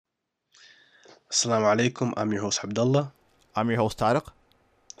Assalamu alaikum, I'm your host Abdullah, I'm your host, Tariq.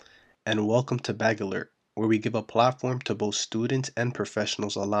 and welcome to Bag Alert, where we give a platform to both students and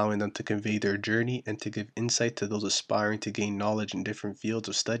professionals, allowing them to convey their journey and to give insight to those aspiring to gain knowledge in different fields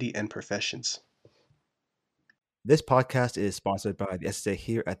of study and professions. This podcast is sponsored by the SSA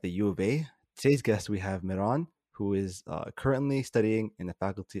here at the U of A. Today's guest, we have Miran, who is currently studying in the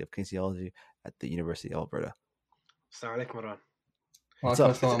Faculty of Kinesiology at the University of Alberta. Assalamu alaikum, Miran. What's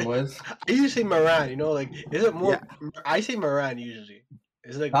Welcome, up? Salam boys. I usually say Miran, is it more? Yeah. I say Miran usually.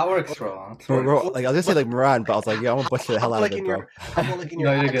 It's like That works, bro. Bro, like I was gonna say like Miran, but I was like, yeah, I'm gonna butcher the hell out of it, bro. How about like in your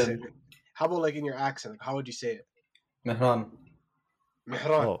No, you're accent? good. How about like in your accent? Like, how would you say it? Mehran.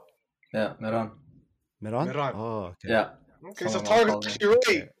 Mihran. Oh, Yeah, Mehran. Miran? Miran. Oh, okay. Yeah. Okay, so Someone Target, called me. you're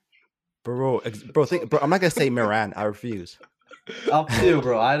right. Bro, bro, I'm not gonna say Miran. I refuse. Up to you,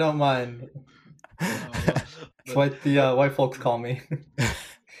 bro. I don't mind. It's what the white folks call me.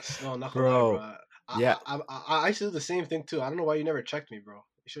 No, not Bro, gonna lie, bro. yeah. I used to do the same thing too. I don't know why you never checked me, bro.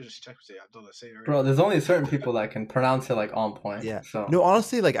 You should just check me. Abdullah, say it already. Bro, there's only certain people that can pronounce it like on point. Yeah. So No,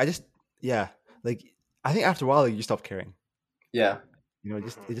 honestly, like like I think after a while, like, you stop caring. yeah. You know,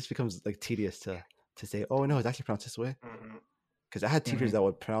 it just becomes like tedious to say, oh no, it's actually pronounced this way. Mhm. Because I had teachers Mhm. that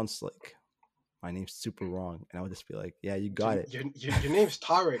would pronounce like my name super wrong, and I would just be like, "Yeah, you got it." Your name's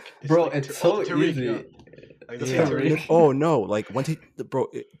Tariq. Bro, like it's so Tariq, easy. yeah. Like, they say Yeah. Tariq. Oh no, like one bro,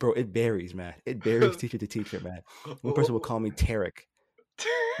 it varies, man. It varies teacher to teacher, man. One person would call me Tarek.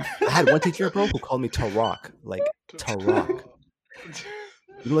 I had one teacher, bro, who called me Tarak, like Tarak.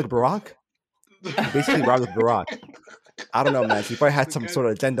 You know, like Barack? He basically rhymed with Barack. I don't know, man. She probably had some sort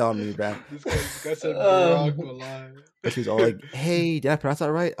of agenda on me, man. This guy said Barack will lie. But she was all like, "Hey, did I pronounce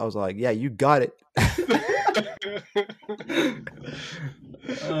that right?" I was like, "Yeah, you got it."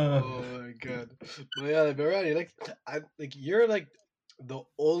 Oh my god! But yeah, Barani, you're like the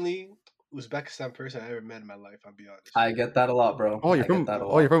only Uzbekistan person I ever met in my life. I'll be honest. I get that a lot, bro. Oh, you're I from get that a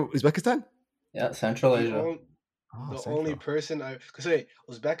lot. you're from Uzbekistan? Yeah, Central The, Asia. on- Oh, the Central. only person because wait,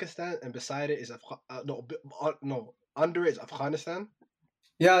 Uzbekistan and beside it is no, under it is Afghanistan.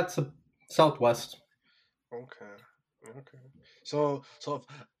 Yeah, it's a southwest. Okay. So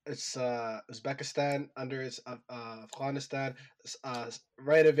it's Uzbekistan, under it's Afghanistan,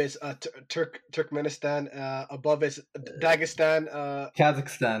 right of it's Turkmenistan, above it's Dagestan,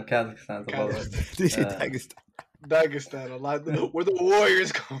 Kazakhstan's above it. Kazakhstan. Did you say Yeah. Dagestan? Dagestan, a lot where the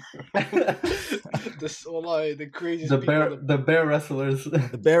warriors come from. The craziest The bear wrestlers.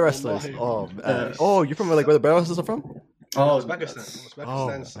 The bear wrestlers. Wallahi. Oh, man. Yes. Oh, you're from like where the bear wrestlers are from? Oh, Uzbekistan. Oh,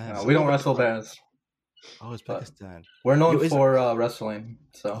 Uzbekistan's man. we don't wrestle bears. Oh, Uzbekistan. We're known Yo, is- for wrestling.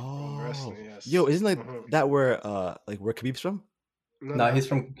 So Oh, wrestling, yes. yo, isn't like Mhm. that where Khabib's from? no, he's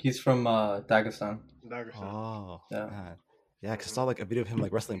from Dagestan. Dagestan. Oh, Yeah. man. Yeah, because I saw like a video of him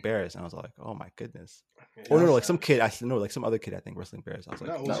like wrestling bears, and I was like, oh my goodness. Yeah, Oh no, that's like some sad. kid. Actually, no, like some other kid. I think wrestling bears. I was like,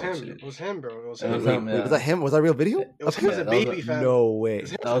 No, it was No, him. shit. It was him, bro. It was It him. was wait, him, wait, yeah. was that him? Was that a real video? It was him as a Yeah, that was baby, a- fam. No It way.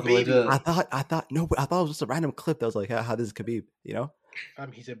 was him That as a was baby. legit. I thought no, but I thought it was just a random clip that was like, how this is Khabib, you know?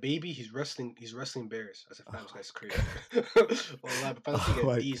 He's a baby. He's wrestling bears. I said, fam, this guy's crazy. Wallah, but Oh fam,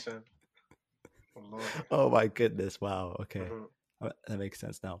 my get these, fam. Wallah. Oh my goodness! Wow. Okay, Mhm. that makes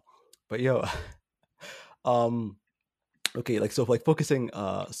sense now. But yo, okay, like so, like focusing,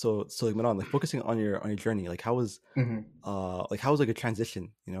 so like Manon, like focusing on your journey, like how was Mhm. how was like a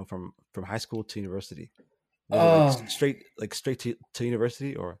transition, you know, from high school to university? Was it like straight to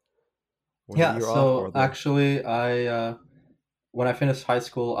university, or was it a Yeah, year off, so or actually, I when I finished high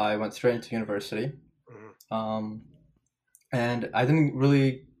school, I went straight into university, Mhm. and I didn't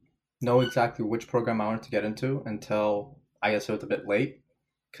really know exactly which program I wanted to get into until I guess it was a bit late,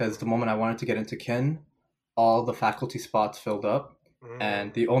 because the moment I wanted to get into kin, all the faculty spots filled up, Mhm.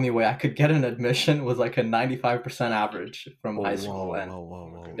 and the only way I could get an admission was like a 95% average from whoa, high school, whoa, and whoa,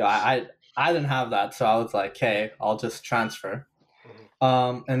 whoa, whoa. yeah, I didn't have that, so I was like, okay, I'll just transfer.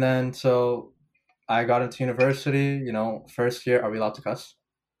 Mhm. And then so I got into university. You know, first year. Are we allowed to cuss?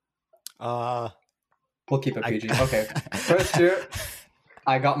 We'll keep it PG. Okay. First year,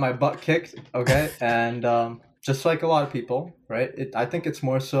 I got my butt kicked. Okay, and just like a lot of people, right? I think it's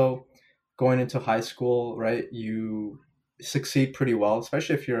more so going into high school, right? You succeed pretty well,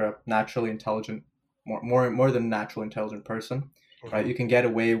 especially if you're a naturally intelligent, more than naturally intelligent person, right? You can get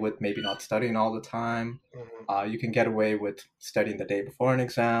away with maybe not studying all the time. Mhm. You can get away with studying the day before an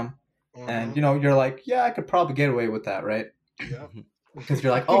exam, and Mhm. you know you're like, yeah, I could probably get away with that, right? Yeah. Because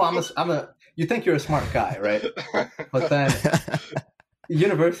you're like, oh, you think you're a smart guy, right? But then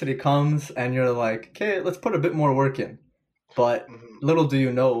university comes and you're like, okay, let's put a bit more work in. But Mhm. little do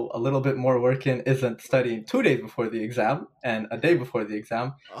you know, a little bit more working isn't studying 2 days before the exam and a day before the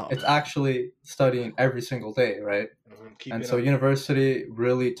exam. Oh, It's actually studying every single day, right? And Keeping so up. university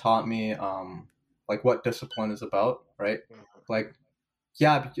really taught me like what discipline is about, right? Mhm, Like,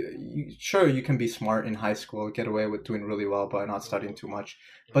 yeah, sure, you can be smart in high school, get away with doing really well by not studying mhm, too much,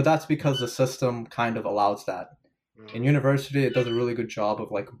 but mhm, that's because the system kind of allows that. In mhm, university, it does a really good job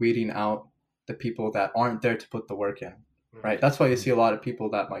of like weeding out the people that aren't there to put the work in, right? mhm, That's why you see a lot of people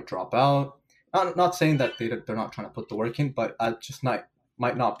that might drop out. Not saying that they're not trying to put the work in, but just might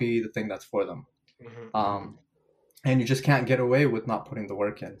not be the thing that's for them. mhm, mhm. Um, and you just can't get away with not putting the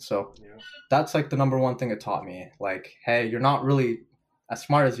work in. So Yeah. that's like the number one thing it taught me. Like, hey, you're not really as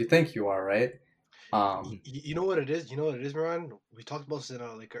smart as you think you are, right? mhm. You know what it is? You know what it is, Miran? We talked about this in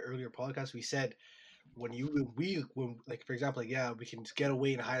like an earlier podcast. We said when like for example, like yeah, we can just get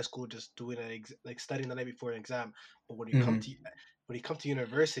away in high school just doing like studying the night before an exam, but Hmm. when you come to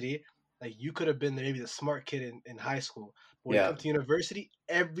university, like you could have been maybe the smart kid in high school, but when you Yeah, come to university,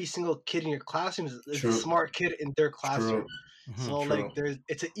 every single kid in your classroom is the true, smart kid in their classroom. true, Mhm. So like true.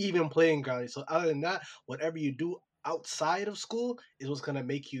 it's an even playing ground. So other than that, whatever you do outside of school is what's gonna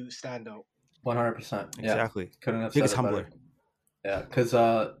make you stand out. 100%. Yeah, Exactly. couldn't have said Biggest it better. humbler. Yeah, because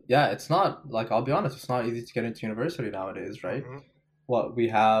yeah, it's not like, I'll be honest, it's not easy to get into university nowadays, right? Hmm. What we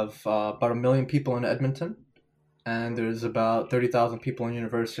have about 1 million people in Edmonton, and Hmm. there's about 30,000 people in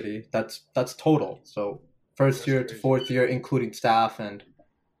university. That's total. So first That's year to crazy. fourth year, including staff and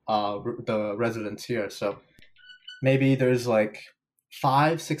the residents here. So maybe there's like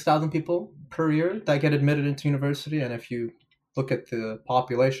 5,000 to 6,000 people per year that get admitted into university, and if you look at the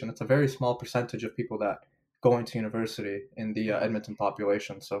population, it's a very small percentage of people that go into university in the Hmm. Edmonton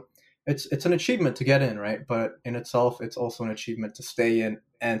population. So it's an achievement to get in, right? But in itself, it's also an achievement to stay in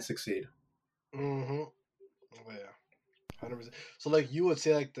and succeed. Hmm. Oh, yeah. 100%. So like you would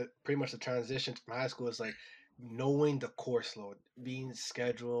say like the pretty much the transition from high school is like knowing the course load, being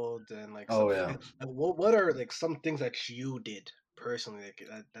scheduled, and Oh yeah. like what are like some things that you did personally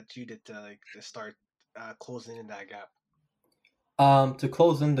like, that you did to like to start closing in that gap. To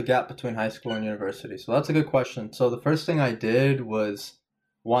close in the gap between high school and university. So that's a good question. So the first thing I did was,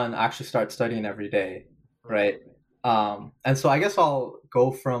 one, actually start studying every day, right? Hmm. And so I guess I'll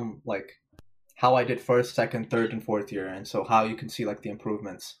go from like how I did first, second, third, and fourth year, and so how you can see like the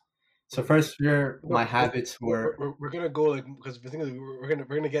improvements. So Hmm. first year, No, my habits were, we're gonna go like because the thing is we're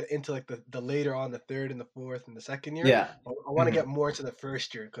gonna get into like the later on the third and the fourth and the second year. yeah. I want to Mhm. get more into the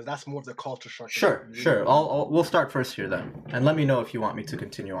first year because that's more of the culture shock that Sure, we really sure. want to know. We'll start first year then, and let me know if you want me to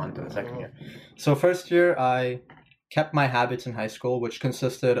continue on to the second Uh-huh. year. So first year, I kept my habits in high school, which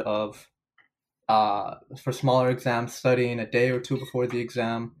consisted of for smaller exams, studying a day or two before the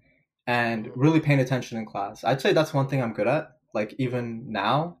exam, and Uh-huh. really paying attention in class. I'd say that's one thing I'm good at. Like Uh-huh. even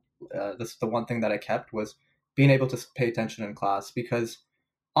now, this is the one thing that I kept was being able to pay attention in class. Because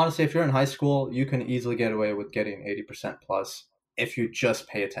honestly, if you're in high school, you can easily get away with getting 80% plus if you just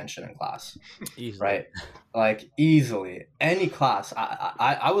pay attention in class, Easily. right? Like easily any class.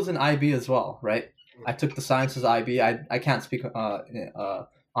 I was in IB as well, right? I took the sciences IB. I can't speak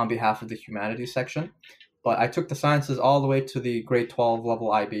on behalf of the humanities section, but I took the sciences all the way to the grade 12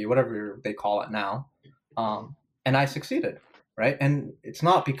 level IB, whatever they call it now, Uh-huh. and I succeeded, right? And it's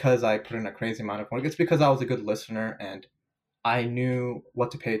not because I put in a crazy amount of work. It's because I was a good listener and I knew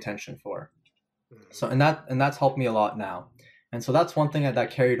what to pay attention for. So Uh-huh. and that's helped me a lot now. And so that's one thing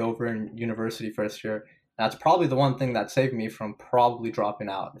that carried over in university first year. That's probably the one thing that saved me from probably dropping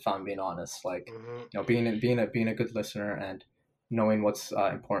out, if I'm being honest. Like, Uh-huh. being a good listener and knowing what's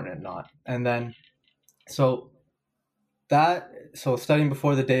important and not. And then so so studying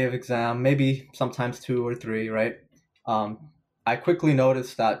before the day of exam, maybe sometimes two or three, right? I quickly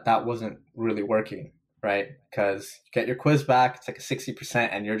noticed that that wasn't really working, right? Because you get your quiz back, it's like a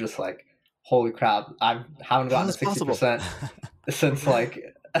 60%, and you're just like, holy crap, I haven't How is gotten a this possible? 60% since like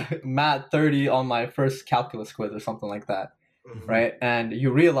Math 30 on my first calculus quiz or something like that, Mhm. right? And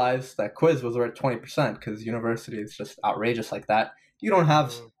you realize that quiz was worth 20% because university is just outrageous like that. You don't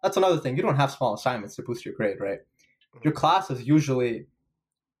have, Uh-huh. that's another thing, you don't have small assignments to boost your grade, right? Your Uh-huh. class is usually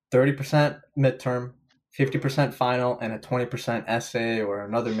 30% midterm, Uh-huh. 50% final, and a 20% essay or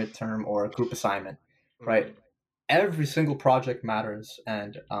another midterm or a group assignment, Uh-huh. right? Every single project matters,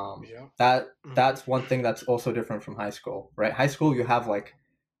 and Yeah. that's one thing that's also different from high school, right? High school, you have like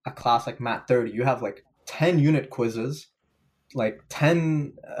a class like Math 30, you have like 10 unit quizzes, like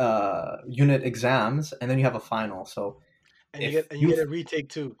 10 unit exams, and then you have a final. So And if you you get a retake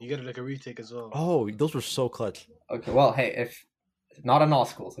too. You get like a retake as well. Oh, those were so clutch. okay, well, hey, Not in all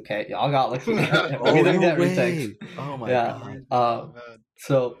schools, okay? Y'all got lucky. We Oh, didn't no get retakes. way. Oh my Yeah. god. Oh Um, man.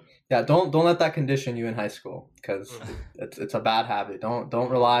 so yeah, don't let that condition you in high school, because Mhm. it's a bad habit. Don't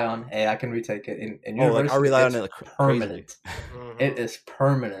rely on, hey, I can retake it. In Oh, like I university, rely on it it's like crazily. permanent. It Mhm. is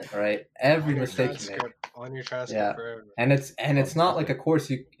permanent, right? Every On your mistake you make. transcript. On your transcript Yeah. forever. Oh, It's not like definitely. a course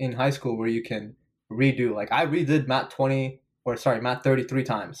you in high school where you can redo. Like I redid Math 20, or sorry, Math 33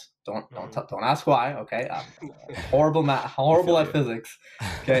 times. Mhm. Don't ask why. Okay, I'm horrible I horrible feel at you. physics.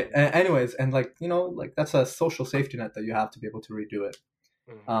 Okay, anyways, and like like that's a social safety net that you have to be able to redo it.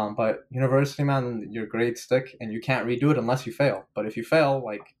 Mhm. But university, man, your grades stick, and you can't redo it unless you fail. But if you fail,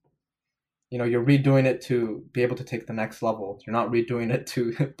 like you're redoing it to be able to take the next level. You're not redoing it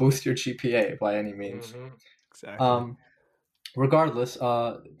to boost your GPA by any means. Mhm. Exactly. Um, Regardless,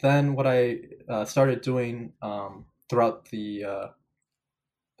 then what I started doing throughout the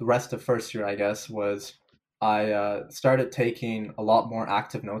rest of first year, I guess, was I started taking a lot more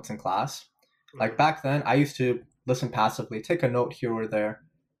active notes in class. Like Mhm. back then, I used to listen passively, take a note here or there,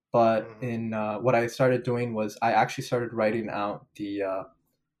 but Mhm. in what I started doing was I actually started writing out the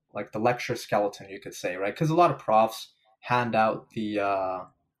like the lecture skeleton, you could say, right? Because a lot of profs hand out the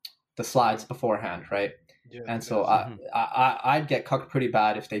slides Mhm. beforehand, right? Yeah. And so Yes. Hmm. I'd get cucked pretty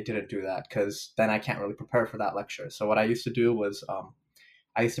bad if they didn't do that, because then I can't really prepare for that lecture. So what I used to do was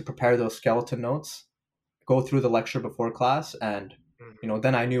I used to prepare those skeleton notes, go through the lecture before class, and Mhm.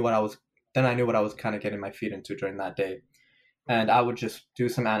 then I knew what I was kind of getting my feet into during that day, and I Mhm. would just do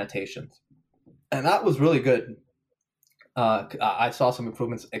some annotations, and that was really good. I saw some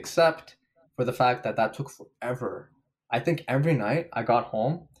improvements, except for the fact that that took forever. I think every night I got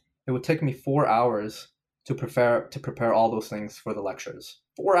home, it would take me 4 hours to prepare all those things for the lectures.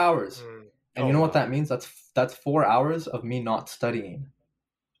 4 hours, Mhm. and you Oh know what that wow. means? That's 4 hours of me not studying,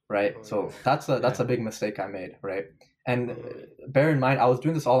 right? Oh So yeah. that's Yeah. a big mistake I made, right? And Mhm. bear in mind, I was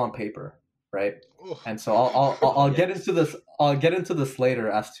doing this all on paper, right? Oh. And so I'll Oh, get yikes. into this. I'll get into this later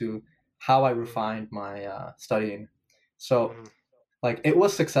as to how I Mhm. refined my studying. So Mhm. like it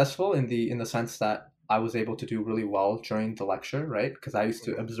was successful in the sense that I was able to do really well during the lecture, right? Because I used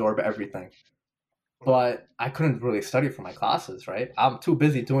to Mhm. absorb everything. Mhm. But I couldn't really study for my classes, right? I'm too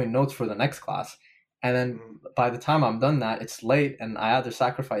busy doing notes for the next class. And then Mhm. by the time I'm done that, it's late and I either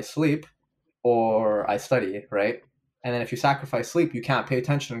sacrifice sleep Mhm. or I study, right? And then if you sacrifice sleep, you can't pay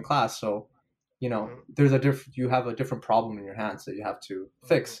attention in class. So, Mhm. you have a different problem in your hands that you have to Mhm.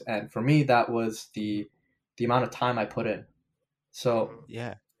 fix. And for me, that was the amount of time I put in. So Mhm.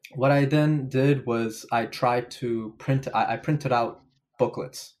 Yeah. what I then did was I tried to I printed out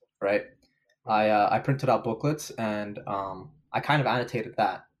booklets, right? Mhm. I printed out booklets and I kind of annotated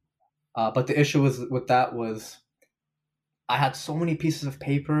that. But the issue was with that was I had so many pieces of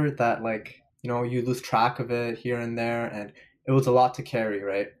paper that like you lose track of it here and there, and it was a lot to carry,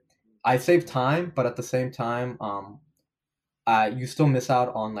 right? I saved Mhm. time, but at the same time, you still miss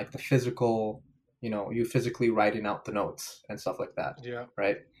out on like the physical, you physically writing out the notes and stuff like that, Yeah.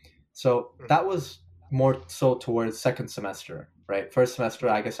 right? So that Mhm. was more so towards second semester, right? First semester,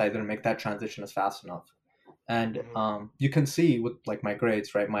 I Mhm. guess I didn't make that transition as fast enough, and Mhm. you can see with like my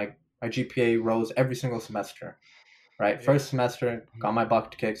grades, right? My GPA rose every single semester, right? Yeah. First semester got Mhm. my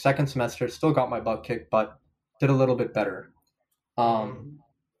butt kicked. Second semester still got my butt kicked, but did a little bit better. Mhm. Um,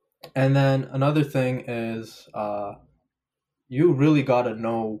 and then another thing is you really got to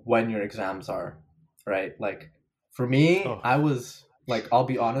know when your exams are, right? Like for me, Oh, I was like, I'll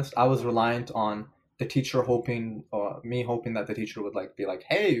be honest, I was reliant on the teacher me hoping that the teacher would like be like,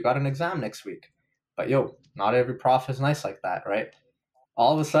 hey, you got an exam next week. But yo, not every prof is nice like that, right?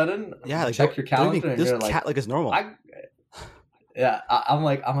 All of a sudden, yeah. you Like check your don't even calendar and just you're cat like, like it's normal. I yeah, I'm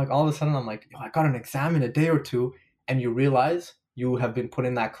like all of a sudden I'm like, yo, I got an exam in a day or two, and you realize you have been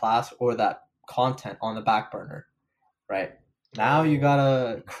putting that class or that content on the back burner, right? Now you Oh.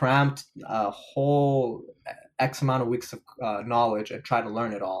 gotta cram a whole X amount of weeks of knowledge and try to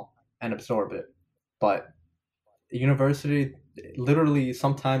learn it all and absorb it. But university, literally,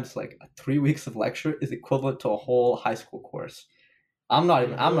 sometimes like 3 weeks of lecture is equivalent to a whole high school course. I'm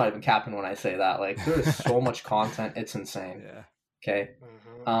Mhm. not even capping when I say that. Like there is so much content, it's insane. Yeah. Okay.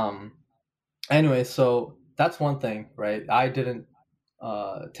 Mhm. Um. Anyway, so that's one thing, right? I didn't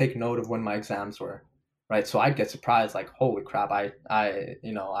take note of when my exams were, right? So I'd get surprised, like, holy crap,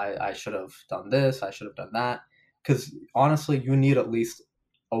 I should have done this, I should have done that, because honestly, you need at least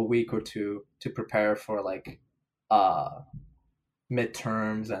a week or two to prepare for like uh,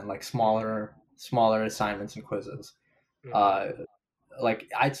 midterms and like Mhm. smaller assignments and quizzes. Mhm. Uh, like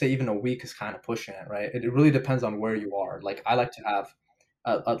I'd say even a week is kind of pushing it, right? It really depends on where you are. Like I like to have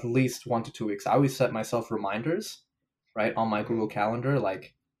at least 1 to 2 weeks. I always set myself reminders right, on my Google Calendar,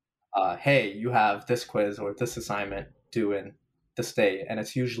 like, hey, you have this quiz or this assignment due in this day, and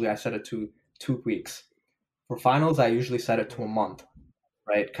it's usually I set it to 2 weeks. For finals, I usually set it to a Mhm. month,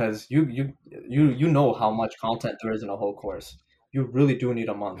 right? Because you know how much content there is in a whole course. You really do need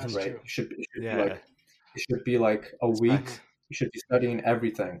a month, That's right? true. Yeah, It should be like a it's week. Mhm. facts. You should be studying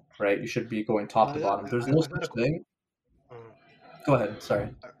everything, right? You should be going top But to I got bottom. There's I, no I got such a thing. mhm. Go ahead. Sorry.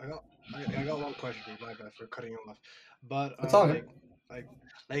 I got I got one question for you. My bad for cutting you off. But It's all good. like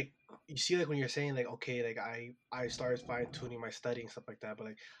like you see like when you're saying like okay like I started fine tuning my study and stuff like that. But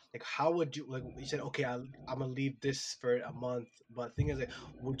like how would you like you said okay I'm gonna leave this for a month. But the thing is like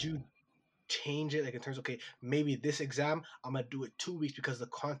would you change it like in terms of, okay maybe this exam I'm gonna do it 2 weeks because the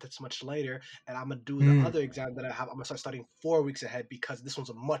content's much lighter, and I'm gonna do the Mm, other exam that I have I'm gonna start studying 4 weeks ahead because this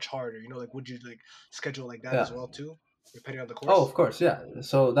one's much harder, you know, like would you like schedule like that as yeah. well too depending on the Oh, course? of course. Yeah.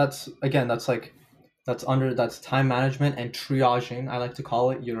 So that's again. That's like that's time management and triaging. I like to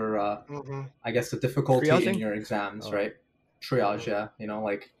call it your. Mm-hmm. I guess the difficulty in Triaging? your exams, Oh, right? Triage. Mm-hmm. Yeah. You know,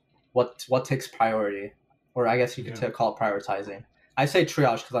 like what takes priority, or I guess you could Yeah. call it prioritizing. I say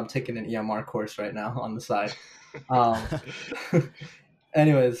triage because I'm taking an EMR course right now on the side. Um,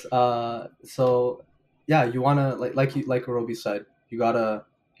 anyways, so yeah, you wanna like Roby said, you gotta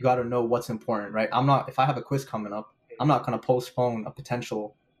know what's important, right? I'm not if I have a quiz coming up, I'm not gonna postpone a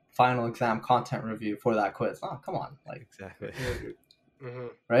potential final exam content review for that quiz. Oh, come on, like exactly. Mm-hmm.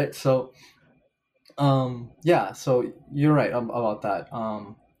 right. So yeah, so you're right about that.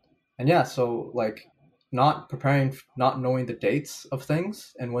 And yeah, so like not preparing, not knowing the dates of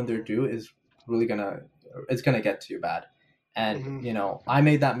things and when they're due is really gonna it's gonna get to you bad. And Mm-hmm. you know, I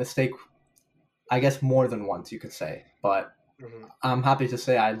made that mistake I guess more than once you could say, but Mm-hmm. I'm happy to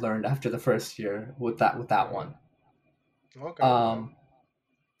say I learned after the first year with that Mm-hmm. one. Okay, okay. Um,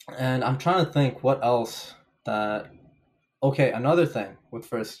 and I'm trying to think what else that. Okay, another thing with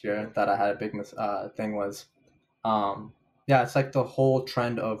first year Mm-hmm. that I had a big thing was, yeah, it's like the whole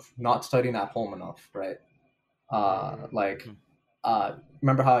trend of not studying at home enough, right? Mm-hmm. Like, Mhm.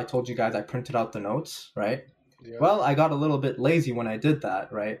 remember how I told you guys I printed out the notes, right? Yeah. Well, I got a little bit lazy when I did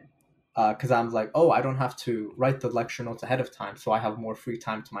that, right? Because I'm like, oh, I don't have to write the lecture notes ahead of time, so I have more free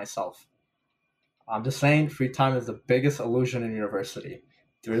time to myself. I'm just saying, free time is the biggest illusion in university.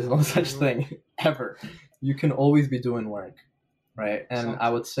 There is no such Mm-hmm. thing ever. You can always be doing work, right? And Some. I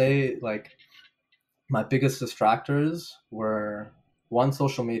would say, like, my biggest distractors were one,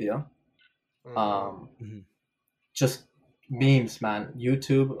 social media, Mm-hmm. um, Mhm. just memes, man.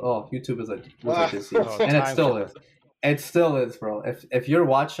 YouTube, oh, YouTube was a Ah. disease, Oh, and it time still killer. is. It still is, bro. If you're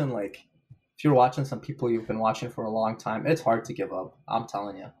watching like, if you're watching some people you've been watching for a long time, it's hard to give up. I'm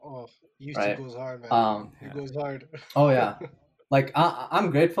telling you, Oh, YouTube right? goes hard, man. Um, It Yeah. goes hard. oh yeah, like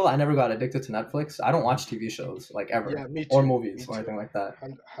I'm grateful I never got addicted to Netflix. I don't watch TV shows like Yeah, ever me or too. Me movies or too. anything like that. Yeah,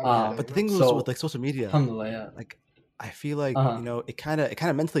 Alhamdulillah, but you the know. thing was with So like social media, alhamdulillah, yeah. like I feel like Uh-huh. it kind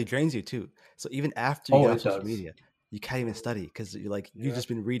of mentally drains you too. So even after you Oh, get off it social does. media, you can't even study because you've Yeah. just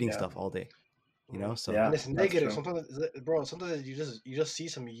been reading Yeah. stuff all day. Mhm. So And Yeah, it's that's negative. true. Sometimes, bro. Sometimes you just see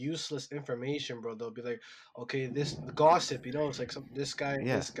some useless information, bro. They'll be like, okay, this the gossip. You know, it's like some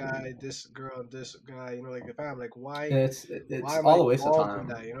yeah, this girl, this guy. You know, like if I'm like, why It's am I all a waste of involved in time.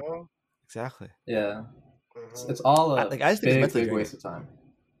 that? You know. exactly. Yeah. Uh-huh. It's all a I just think it's mentally big draining. waste of time.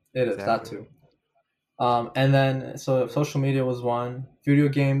 It is that Exactly. Uh-huh. too. And then so Uh-huh. social media was one, video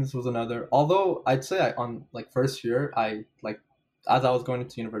games was another. Although I'd say on like first year, I like as I was going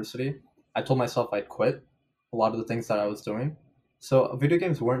into university, I told myself I'd quit a lot of the things that I was doing. So video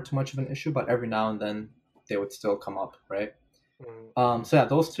games weren't too much of an issue, but every now and then they would still come up, right? Uh-huh. Mhm. So yeah,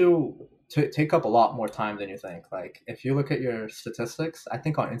 those two take up a lot more time than you think. Like if you look at your statistics, I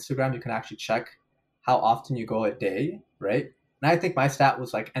think on Instagram you can actually check how often you go a day, right? And I think my stat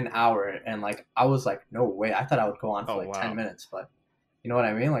was like an hour, and like I was like, no way. I thought I would go on for Oh like wow. 10 minutes, but you know what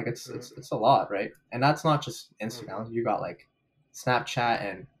I mean? Like Uh-huh. it's a lot, right? And that's not just Uh-huh. Instagram. You got like Snapchat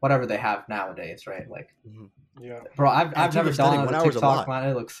and whatever they have nowadays, right? Like, Mhm. Yeah. bro, And in I've terms never of studying, downloaded 1 a hour is a TikTok, lot. man.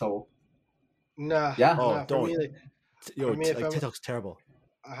 It looks so Nah, yeah. Oh, nah. For don't. me, like, for Yo, me, if like I'm TikTok's terrible.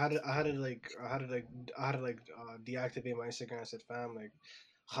 I had to like deactivate my Instagram. I said, fam, like,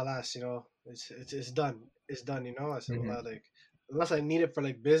 halas, you know, it's done. It's done, you know. I said, well, Hmm. like, unless I need it for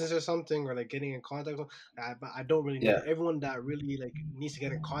like business or something or like getting in contact with, but I don't really need Yeah. it. Everyone that really like needs to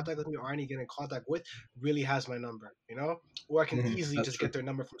get in contact with me or I need to get in contact with really has my number, you know. Or I can Hmm. easily That's just get true. their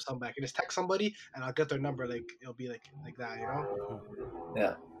number from somebody. I can just text somebody and I'll get their number. Like it'll be like that, you know. Mhm.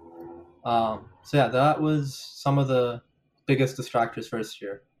 Yeah. So yeah, that was some of the biggest distractors first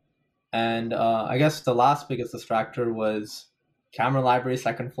year, and I guess the last biggest distractor was camera library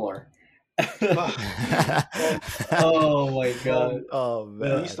second floor. Bro, Oh my bro, god. Oh we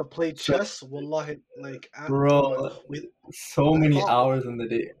Yeah. used man. to play So, chess. Wallahi, like oh my, bro, we. so I many thought hours in the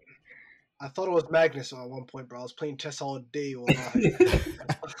day. I thought it was Magnus at one point, bro. I was playing chess all day. Wallahi.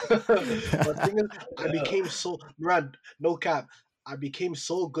 But the thing is, I Yeah. became so Miran, no cap. I became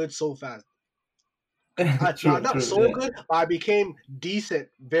so good so fast. True, Not true. so Yeah. good, but I became decent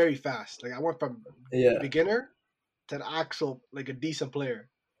very fast. Like I went from Yeah. beginner to an actual like a decent player.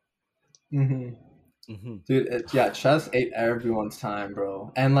 hmm Hmm. Dude, yeah, chess ate everyone's time,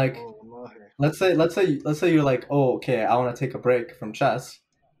 bro. And like, Oh, wallahi. let's say you're like, oh, okay, I want to take a break from chess.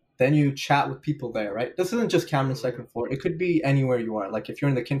 Then you chat with people there, right? This isn't just Cameron Mhm, second floor. It could be anywhere you are. Like if you're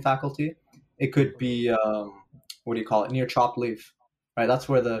in the kin faculty, it could mhm. be what do you call it, near Chop Leaf, right? That's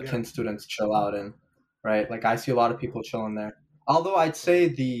where the Yeah. kin students chill out in, right? Like I see a lot of people chilling there. Although I'd say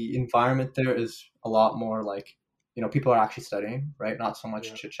Mhm, the environment there is a lot more like, people are actually studying, right? Not so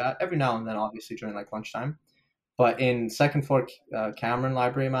much yeah. chit chat. Every now and then, obviously during like lunchtime. But in second floor Cameron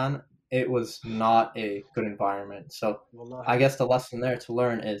Library, man, it was not a good environment. So I Wallahi. guess the lesson there to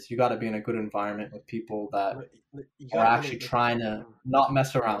learn is you got to be in a good environment with people that You are got actually trying to mhm, not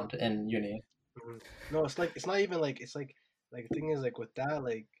mess no. around in uni. Mhm. No, it's like it's not even like it's like the thing is like with that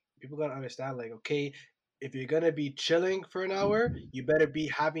like people gotta understand like okay if you're gonna be chilling for an hour you better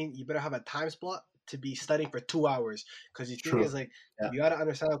have a time slot to be studying for 2 hours because the thing is True. like Yeah. you gotta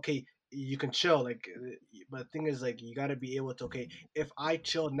understand okay you can chill like but the thing is like you gotta be able to okay if I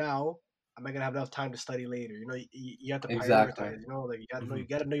chill now am I gonna have enough time to study later you have to Exactly. prioritize like Hmm. you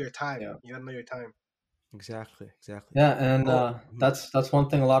gotta know your time Yeah. you gotta know your time. Exactly. Exactly. Yeah, and Oh. Mhm. that's one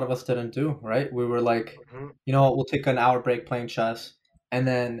thing a lot of us didn't do, right? We were like, Hmm. you know what, we'll take an hour break playing chess, and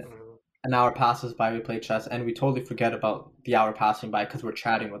then Hmm. an hour passes by, we play chess, and we totally forget about the hour passing by because we're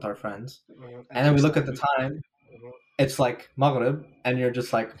chatting with our friends. Hmm. And And then then we we look start at the we, time, mhm. it's like Maghrib, and you're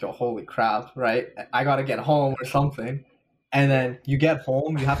just like, yo, holy crap, right? I gotta get home or something. And Yeah. then you get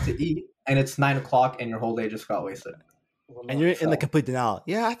home, you have to eat, and it's 9 o'clock, and your whole day just got wasted. And you're Wallahi. in the So complete denial.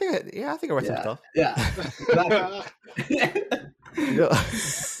 Yeah, I think I read some yeah, stuff. yeah, exactly. Yo.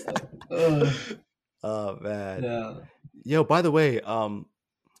 Uh, Oh man. yeah, Yo, by the way,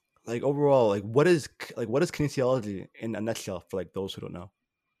 like overall, like what is kinesiology in a nutshell for like those who don't know?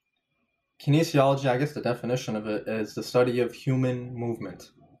 kinesiology. I guess the definition of it is the study of human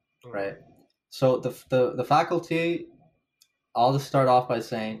movement, Mhm, right? So the faculty. I'll just start off by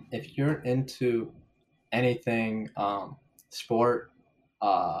saying if you're into anything, sport,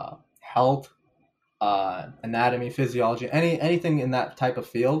 health, anatomy, physiology, anything in that type of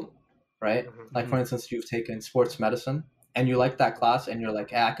field, right? mhm, Like for Hmm. instance, you've taken sports medicine and you like that class, and you're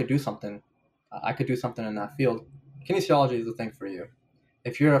like, hey, I could do something. I could do something in that field. Kinesiology is the thing for you.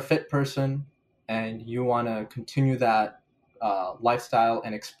 If you're a fit person and you want to continue that lifestyle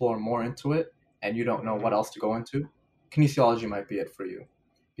and explore more into it, and you don't know what mhm, else to go into, kinesiology might be it for you,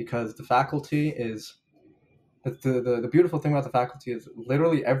 because the faculty is the beautiful thing about the faculty is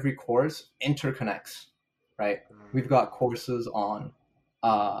literally every course interconnects, right? We've mhm, got courses on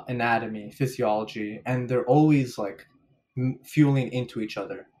anatomy, physiology, and they're always like fueling into each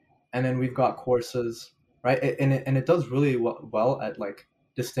other. And then we've mhm, got courses, right? And it does really well at like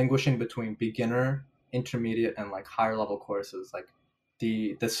distinguishing between beginner, intermediate, and like higher level courses. Like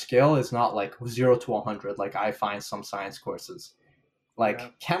the scale is not like 0 to 100 like I find some science courses. yeah.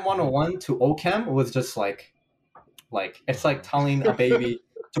 Like Chem Hmm. 101 to OChem was just like it's like Hmm. telling a baby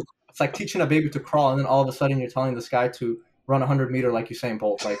to it's like teaching a baby to crawl, and then all of a sudden you're telling this guy to run 100 meter like Usain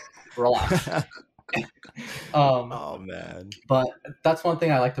Bolt. Like relax. um, Oh man. but that's one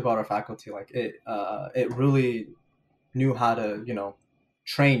thing I liked about our faculty. Like it really knew how to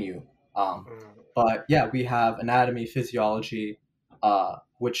train you. Mhm, But yeah, we have anatomy, physiology,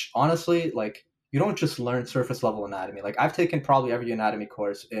 which honestly, like, you don't just learn surface level anatomy. Like I've taken probably every anatomy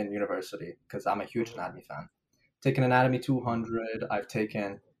course in university because I'm a huge mhm, anatomy fan. Taken anatomy Hmm. 200. I've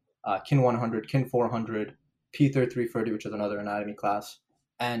taken kin 100, kin 400, P3330, which is another anatomy class,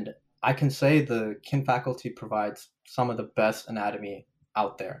 and I can say the kin faculty provides some of the best anatomy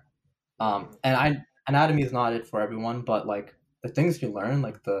out there. mhm, And I anatomy is not it for everyone, but like the things you learn,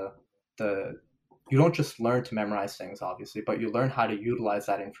 like the you don't just learn to memorize things, obviously, but you learn how to utilize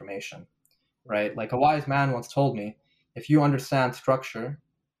that information, right? mhm, Like a wise man once told me, if you understand structure,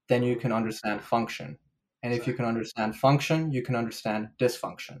 then you mhm. can understand function, and if you can Exactly. understand function, you can understand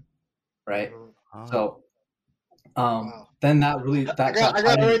dysfunction, right? Mhm. Ah. So Wow. then that really that I tied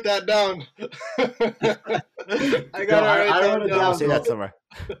gotta in. write that down. I Yo, gotta I write wrote that it I'm gonna down, down. say bro. that somewhere.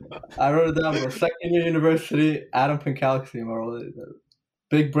 I wrote it down, bro. Second year university, Adam Pinkowski, bro.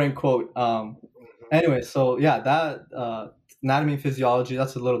 Big brain quote. Mhm, Anyway, so yeah, that anatomy and physiology.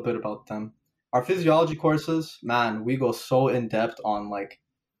 That's a little bit about them. Our physiology courses, man, we go so in depth on like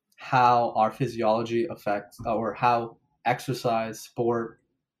how our physiology affects or how exercise, sport,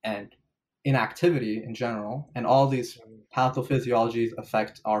 and inactivity in general, and all these pathophysiologies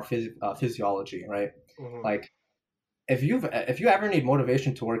affect our physiology, right? Mhm. Like if you ever need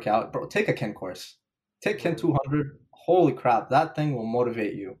motivation to work out, bro, take a kin course. Take kin 200. Holy crap, that thing will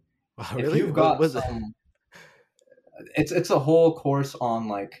motivate you. Wow, If really? you've What got was it? some, it's a whole course on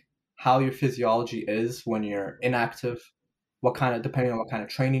like how your physiology is when you're inactive, what kind of depending on what kind of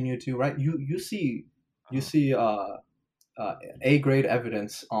training you do, right? You Oh, see A grade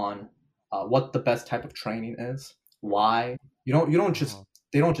evidence on what the best type of training is, why. You don't just oh,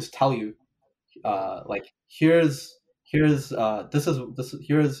 they don't just tell you like here's this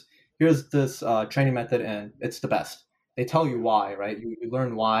training method and it's the best. They tell you why, right? You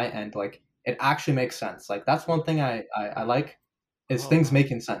learn why, and like it actually makes sense. Like that's one thing I like is oh, things wow.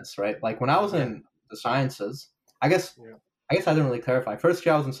 making sense, right? Like when I was Yeah. in the sciences, I guess Yeah. I guess I didn't really clarify. First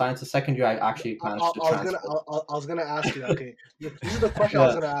year I was in sciences. Second year I actually managed to I was gonna transfer. I was gonna ask you that. Okay, this is the question I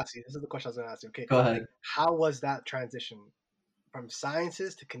was Yeah, gonna ask you. This is the question I was gonna ask you. Okay, go like ahead. how was that transition from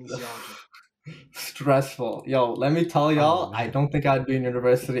sciences to kinesiology? Stressful. Yo, let me tell Oh, y'all, I man. don't think I'd be in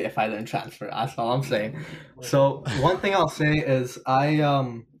university if I didn't transfer. That's all I'm saying. Okay. So one thing I'll say is I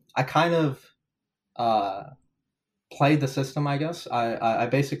kind of uh played the system, I guess. I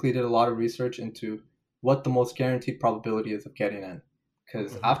basically did a lot of research into what the most guaranteed probability is of getting in.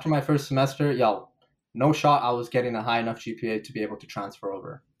 Because Mhm. after my first semester, yo, no shot I was getting a high enough GPA to be able to transfer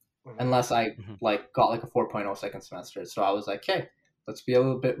over. Mhm. Unless I Mhm. like got like a 4.0 second semester. So I was like, hey, let's be a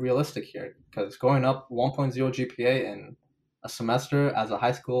little bit realistic here, because going up 1.0 GPA in a semester as a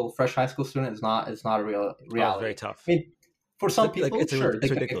fresh high school student is not a real Oh, it's very reality. I tough. mean, for some people, sure, they It's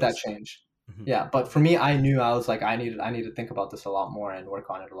can make that ridiculous. change. Mhm. Yeah, but for me, I knew I was like, I need to think about this a lot more and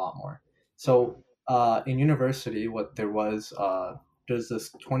work on it a lot more. Mhm. So in university, what there was there's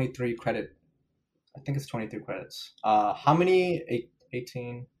this 23 credit. I think it's 23 credits. How many?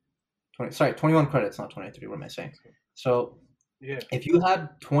 18, 20, sorry, 21 credits, not 23. What am I saying? So Yeah. if you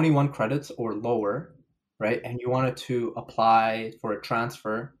had 21 credits or lower, right, and you wanted to apply for a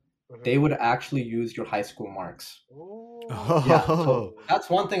transfer, Mhm. they would actually use your high school marks. Yeah, so Oh. Oh. that's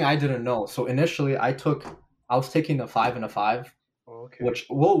one thing I didn't know. So initially, I was taking a 5 and a 5, Okay. which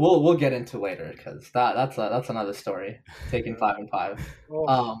we'll get into later because that's another story. Taking Yeah. 5 and 5. Oh.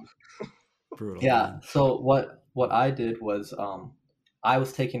 Um, Brutal, yeah. man. So what I did was I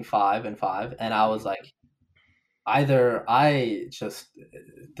was taking 5 and 5, and I was Mhm. like, either I just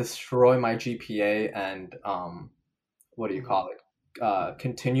destroy my GPA and what do you Mhm. call it?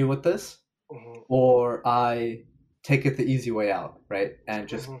 Continue with this, Mhm. or I take it the easy way out, right? And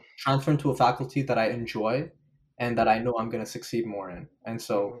just Mhm. transfer into a faculty that I enjoy and that Mhm. I know I'm going to succeed more in. And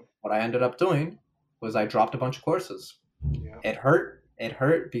so Mhm. what I ended up doing was I dropped a bunch of courses. Yeah. It hurt. It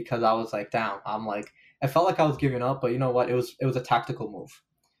hurt because I was like, damn. I'm like, I felt like I was giving up, but you know what? It was a tactical move,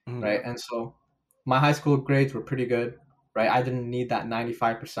 Mhm. right? Yeah. And so my high school grades were pretty good, right? I didn't need that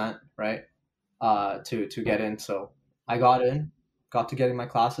 95%, right? To get in. So I Mhm. got in, got to getting my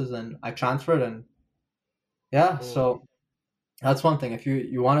classes, and I transferred. And yeah, Cool. so that's one thing. If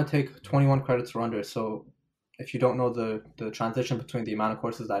you want to take 21 credits or under, so if you don't know the transition between the amount of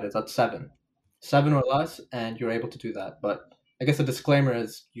courses that is, that's seven or less, and you're able to do that. But I guess the disclaimer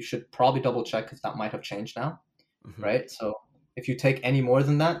is you should probably double check because that might have changed now, Mhm. right? So if you take any more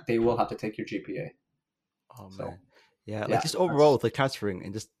than that, they will have to take your GPA. Oh, So man. Yeah, like yeah, just overall that's with like transferring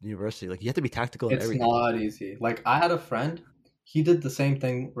and just university, like you have to be tactical in it's everything. not easy. Like I had a friend, he did the same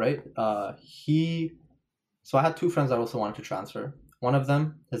thing, right? He So I had two friends that also wanted to transfer. One of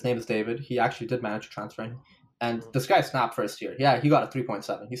them, his name is David. He actually did manage to transfer in. And Mhm. this guy snapped first year. Yeah, he got a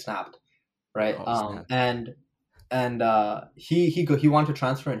 3.7. He snapped, right? Oh, snap. He wanted to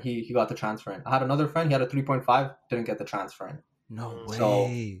transfer and he got the transfer in. I had another friend, he had a 3.5, didn't get the transfer in. No Mhm. So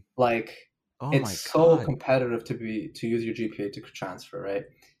way. like Oh it's my so god. competitive to use your GPA to transfer, right?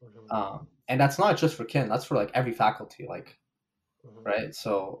 Mhm. And that's not just for kin, that's for like every faculty, like, Mhm. right?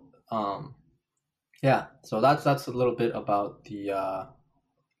 So yeah, so that's a little bit about the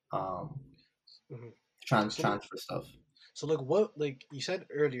um, Mhm. So transfer stuff. So like what like you said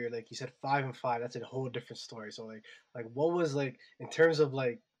earlier, like you said 5 and 5, that's a whole different story. So like what was like in terms of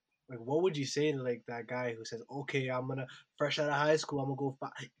like what would you say to like that guy who says, okay, I'm gonna fresh out of high school, I'm gonna go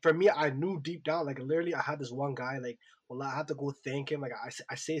for me, I knew deep down, like literally I had this one guy, like well I have to go thank him. Like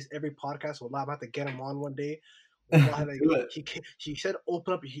I say this every podcast, well I'm gonna have to get him on one day. Well like Do it. he said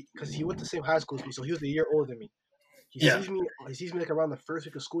open up because he went to the same high school as me, so he was a year older than me. Yeah. He sees me like around the first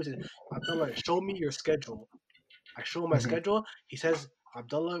week of school. He says, Abdullah, show me your schedule. I show him my Mhm. schedule. He says,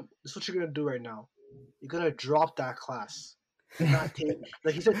 Abdullah, this is what you're gonna do right now. You're gonna drop that class. You're not taking.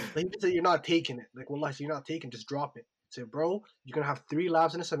 Like he just said, you're not taking it. Like wallahi, so you're not taking. Just drop it. Say, bro, you're gonna have 3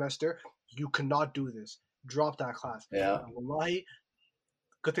 labs in a semester. You cannot do this. Drop that class. Yeah, And wallahi,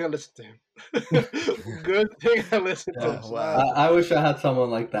 good thing I listened to him. Good thing I listened to yeah. him. Wow. I wish I had someone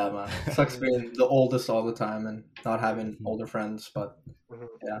like that, man. It sucks Mhm, being the oldest all the time and not having Mhm. older friends, but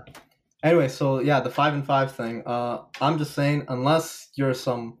mhm, yeah. Anyway, so yeah, the 5 and 5 thing. I'm just saying, unless you're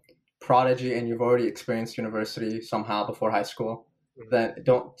some prodigy and you've already experienced university somehow before high school, mhm, then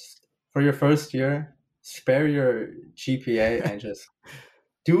don't for your first year, spare your GPA and just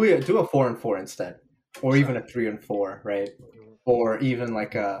do a 4 and 4 instead, or even a 3 and 4, right? mhm, Or even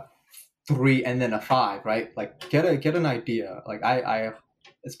like a 3 and then a 5, right? Like get an idea. Like I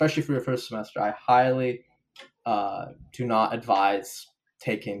especially for your first semester, I highly do not advise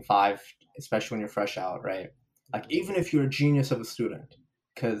taking 5, especially when you're fresh out, right? Like even if you're a genius of a student,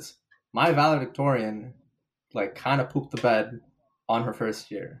 because my valedictorian like kind of pooped the bed on her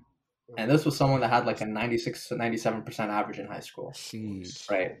first year, and mhm. this was someone that had like a 96 to 97% average in high school, Sheesh.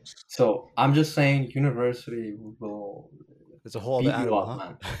 right? So I'm just saying, university will It's a whole other beat you animal, up,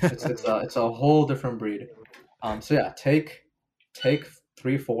 man. huh? It's a whole different breed. So yeah, take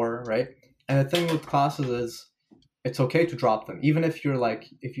 3 4, right? And the thing with classes is it's okay to drop them, even if you're like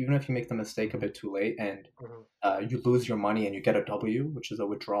if even if you make the mistake a bit too late and Mhm, you lose your money and you get a W, which is a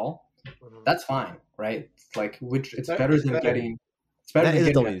withdrawal. mhm. That's fine, right? It's like which It's it's better. better It's than better. getting it's better That than is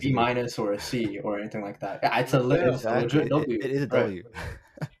a getting a W to B me. minus or a C or anything like that. Yeah, Yeah. it's a legit Exactly. W, It is a right? W.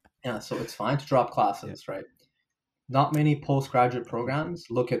 Yeah, so it's fine to drop Yeah. classes, right? Not many postgraduate programs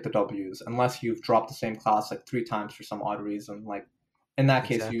look at the W's unless you've dropped the same class like 3 times for some odd reason. Like in that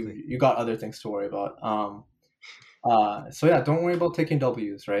case, Exactly. you got other things to worry about. So yeah, don't worry about taking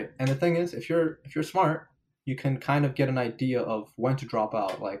W's, right? And the thing is, if you're smart, you can kind of get an idea of when to drop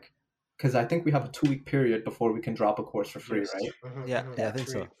out, like because I think we have a 2 week period before we can drop a course for free, Yes. right? Mhm, Yeah. mhm. Yeah, I Yeah. think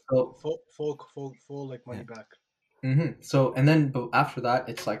Free. so. So Full like Yeah. money back. so and then but after that,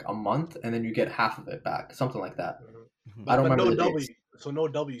 it's like a month, and then you get half of it back, something like that. Mhm. Mhm. I don't But remember no the dates. W. So no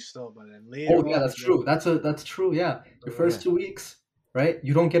W still. But then Oh later yeah, on you that's get true. W. That's true. Yeah, your Mhm, first Yeah. 2 weeks, right?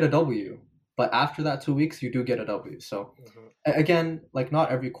 You don't get a W, but after that 2 weeks, you do get a W. So mhm, again, like not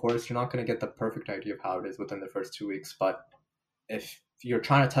every course, you're not going to get the perfect idea of how it is within the first 2 weeks. But if you're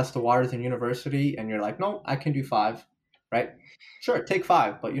trying to test the waters in university and you're like, no, I can do 5, right? Sure, take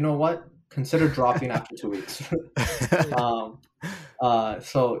 5, but you know what? Consider dropping after 2 weeks. mhm, um,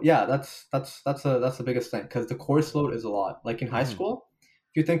 so yeah, that's the biggest thing because the course load is a lot. Like in high Mhm. school,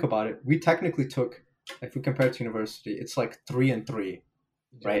 if you think about it, we technically took, if we compare it to university, it's like 3 and 3,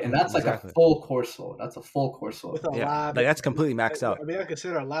 right? yeah. And Mhm. that's like a Exactly. full course load. That's a full course load. With a Yeah. lab, Like that's completely maxed out. I mean, I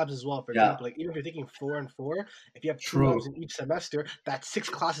consider our labs as well. For Yeah, example, like even if you're taking 4 and 4, if you have 2 labs true. in each semester, that's 6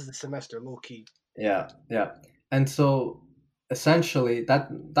 classes a semester, low key. Yeah, yeah. And so essentially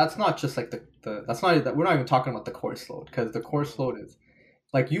that's not just like the that's not that we're not even talking about the course load because the course Mhm, load is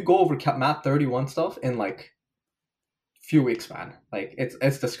like you go over math 31 stuff in like few weeks, man. Like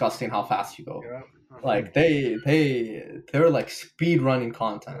it's disgusting how fast you go. yeah. Mhm, Like they're like speed running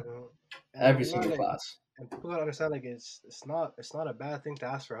content mhm. And every wallah, single like, class. and people gotta understand, like it's not a bad thing to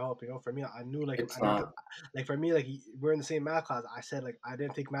ask for help. You know, for me, I knew like It's I never not. like for me like we're in the same math class. I said like I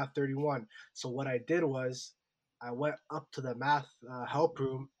didn't take math 31, so what I did was I went up to the math help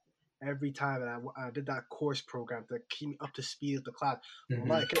room every time, and I did that course program to keep me up to speed with the class.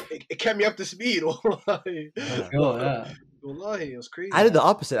 Wallahi, Hmm. it kept me up to speed. Wallahi, Let's Yeah. go. Yeah. wallahi, it was I crazy. did the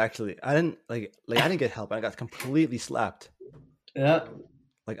opposite actually. I didn't I didn't get help. I got completely slapped. Yeah.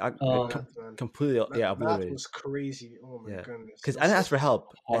 Like I Um. Man. completely Math obliterated. was crazy. Oh my Yeah. goodness, it Because I was didn't so ask for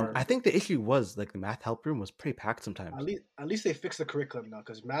help, and I Hard. think the issue was like the math help room was pretty packed sometimes. at least they fixed the curriculum now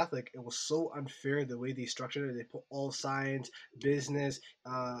because math like it was so unfair the way they structured it. They put all science, business,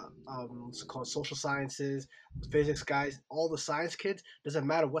 what's it called, social sciences, physics guys, all the science kids. Doesn't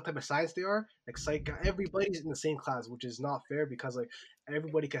matter what type of science they are. Like psych, everybody's in the same class, which is not fair because like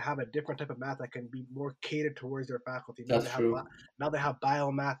everybody can have a different type of math that can be more catered towards their faculty. That's true. Now they have bio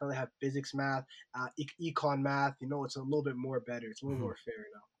math, now they have physics math, econ math. You know, it's a little bit more better. It's a little Mhm. more fair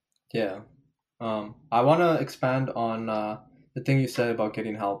now. Yeah. I want to expand on the thing you said about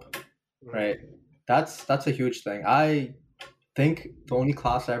getting help. Mhm. Right. That's a huge thing. I think the only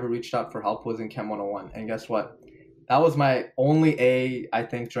class I ever reached out for help was in Chem 101, and guess what? That was my only A, I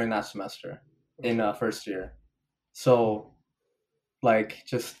think, during that semester in Mhm. first year. So like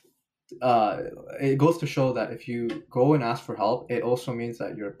just uh it goes to show that if you go and ask for help, it also means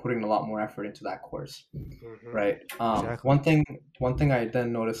that you're putting a lot more effort into that course, Mhm. right? Exactly. One thing I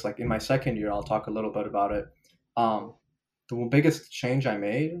then noticed, like in my second year, I'll talk a little bit about it. Um, the biggest change I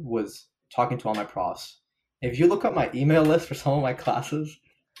made was talking to all my profs. If you look at my email list for some of my classes,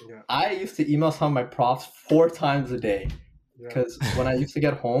 Yeah. I used to email some of my profs 4 times a day Yeah. because when I used to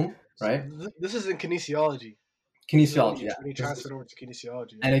get home, right? This is in kinesiology. Kinesiology, yeah. When you transferred over to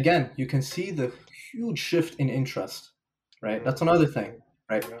kinesiology. And again, you can see the huge shift in interest, right? That's another thing,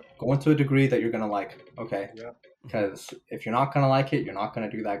 right? Yeah. Go into a degree that you're gonna like, okay? Yeah. Because if you're not gonna like it, you're not gonna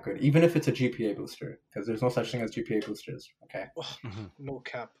do that good, even if it's a GPA booster, because there's no such thing as GPA boosters, okay? No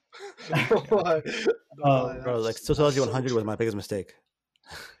cap. Bro, like sociology 100 was my biggest mistake.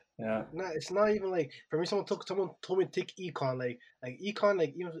 Yeah. No, it's not even like for me. Someone told me to take econ. Like econ,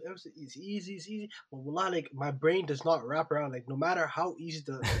 like you know, it's easy. But wallah, like my brain does not wrap around. Like no matter how easy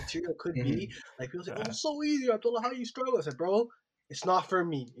the material could be, like people say, "Oh, it's so easy." I told her how you struggle. I said, "Bro, it's not for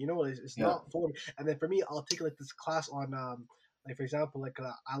me. You know, it's Yeah. not for me." And then for me, I'll take like this class on like for example, like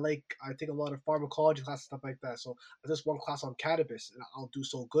I take a lot of pharmacology classes stuff like that. So there's one class on cannabis, and I'll do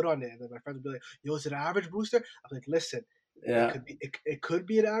so good on it. And then my friends will be like, "Yo, is it an average booster?" I'm like, "Listen." Yeah. It could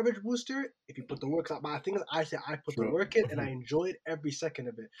be an average booster if you put the work out. But I think I say I put the True. work in and I enjoyed every second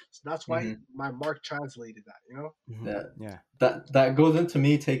of it. So that's why my mark translated that. You know. Yeah. That goes into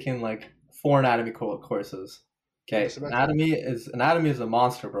me taking like 4 anatomy courses. Okay, anatomy is a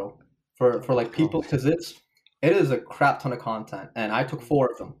monster, bro. For like people, because it is a crap ton of content, and I took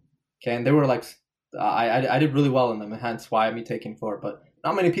 4 of them. Okay, and they were like, I did really well in them, and hence why me taking 4. But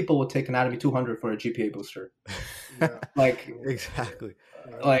not many people would take anatomy 200 for a GPA booster. Yeah. Like exactly.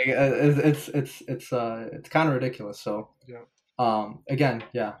 Like it's kind of ridiculous. So again,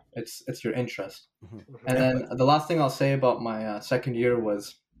 yeah, it's your interest. And then the last thing I'll say about my second year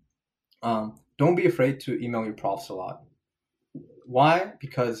was, don't be afraid to email your profs a lot. Why?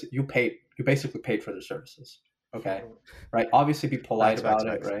 Because you basically paid for their services. Okay, right? Obviously, be polite about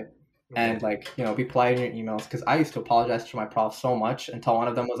it, right? And like, you know, be polite in your emails. Because I used to apologize to my profs so much until one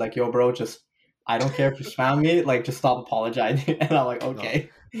of them was like, "Yo, bro, just I don't care if you spam me. Like, just stop apologizing." And I'm like, okay.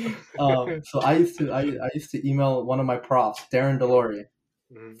 So I used to email one of my profs, Darren Delory,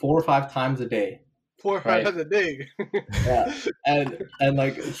 4 or 5 times a day. 4 or 5 times a day. Yeah, and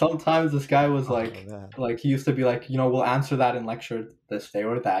like sometimes this guy was like he used to be like, you know, we'll answer that in lecture this day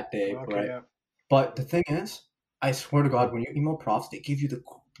or that day, right? Yeah. But the thing is, I swear to God, when you email profs, they give you the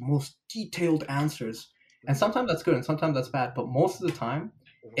most detailed answers, and sometimes that's good and sometimes that's bad. But most of the time,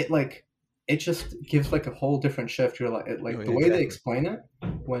 it just gives like a whole different shift. You're like, the way they explain it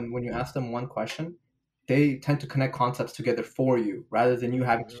when you ask them one question, they tend to connect concepts together for you rather than you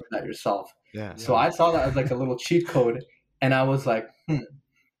having to do that yourself. Yeah. So I saw that as like a little cheat code, and I was like,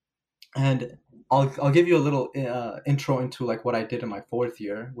 And I'll give you a little intro into like what I did in my 4th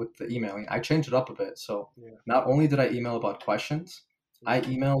year with the emailing. I changed it up a bit. So not only did I email about questions, I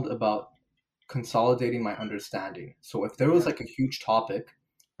emailed about consolidating my understanding. So if there was like a huge topic,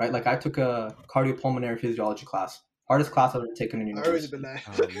 right? Like I took a cardiopulmonary physiology class, hardest class I've ever taken in university. Oh man,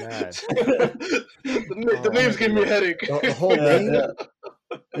 the names give me a headache. The whole thing.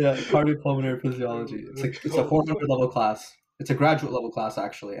 Yeah, cardiopulmonary physiology. It's a 400 level class. It's a graduate level class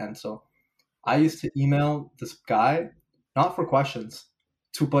actually, and so I used to email this guy, not for questions,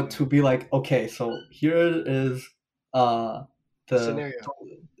 but to be like, okay, so here is a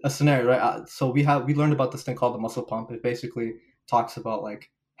scenario, right? So we learned about this thing called the muscle pump. It basically talks about like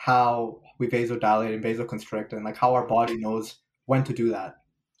how we vasodilate and vasoconstrict, and like how our body knows when to do that,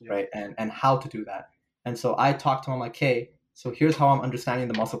 right? And how to do that. And so I talked to him like, hey, so here's how I'm understanding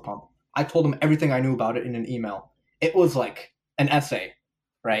the muscle pump. I told him everything I knew about it in an email. It was like an essay,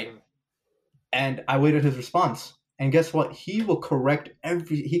 right? And I waited his response. And guess what? He corrected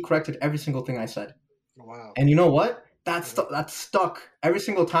every single thing I said. Wow. And you know what? That stuck. Every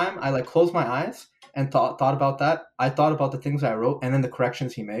single time I like closed my eyes and thought about that, I thought about the things I wrote and then the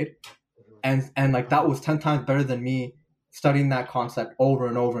corrections he made. And like that was 10 times better than me studying that concept over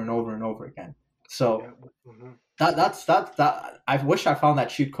and over and over and over again. So that's I wish I found that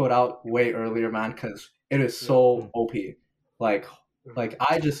cheat code out way earlier, man, because it is so OP. Like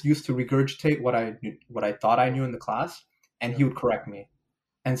I just used to regurgitate what I thought I knew in the class, and he would correct me.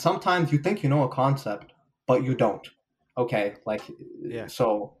 And sometimes you think you know a concept, but you don't. Okay, like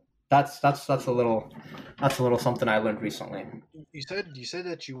so that's a little something I learned recently. You said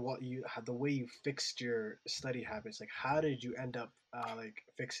that you had the way you fixed your study habits. Like, how did you end up like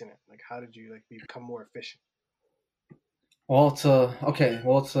fixing it? Like, how did you like become more efficient? Well, it's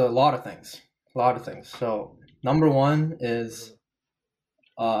a lot of things. So number one is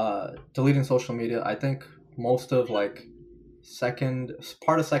deleting social media. I think most of like second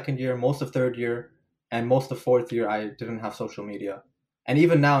year, most of 3rd year, and most of 4th year, I didn't have social media. And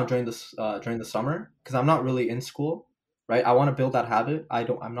even now during the summer, because I'm not really in school, right? I want to build that habit.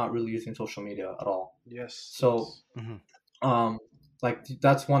 I'm not really using social media at all. Yes, So yes. Mm-hmm. um, like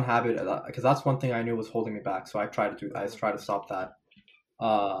that's one habit, because that's one thing I knew was holding me back. So I Mhm, try to stop that.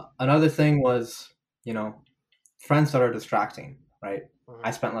 Another thing was, you know, friends that are distracting, right?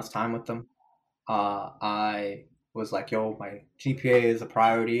 I mhm, spent less time with them. I was like, yo, my GPA is a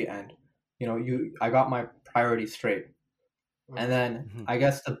priority, and I got my priorities straight. And mhm. then Mm-hmm. I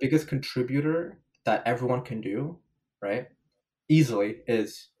guess the biggest contributor that everyone can do, right, easily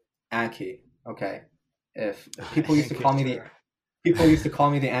is Anki. Okay, if people used to Okay. call me the Sure. people used to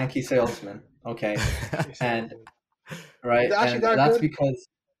call me the Anki salesman. Okay, Okay, and salesman. Is right, it actually and that that's good? because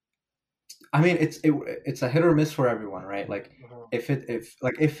I mean it's a hit or miss for everyone, right? Like Uh-huh. if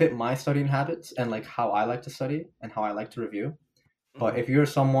it fit my studying habits and like how I like to study and how I like to review. But Hmm. if you're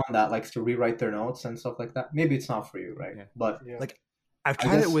someone that likes to rewrite their notes and stuff like that, maybe it's not for you, right? Yeah. But Yeah. Like I've I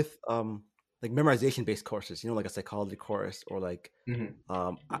tried it guess with like memorization based courses, like a psychology course or like mhm.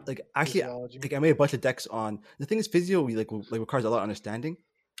 like actually Physiology. like I made a bunch of decks on the thing is physio like requires a lot of understanding,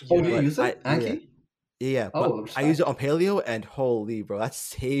 Oh, do Yeah. you but use it, Anki? but Oh, I use it respect. on paleo and holy bro, that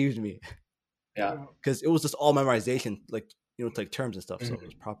saved me Yeah. Yeah. because it was just all memorization, like like terms and stuff, so it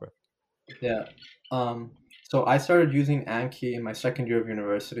was Mhm. proper. Yeah. Um, so I started using Anki in my second year of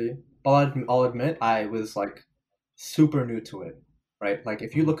university. But I'll admit I was like super new to it, right? Like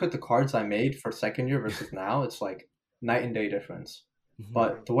if you Hmm. look at the cards I made for second year versus now, it's like night and day difference. Hmm.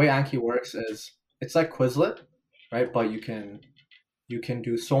 But Mhm. the way Anki works is it's like Quizlet, right? But you can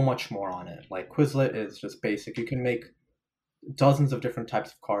do so much more on it. Like Quizlet is just basic. You can make dozens of different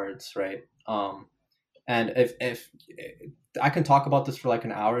types of cards, right? And if I can talk about this for like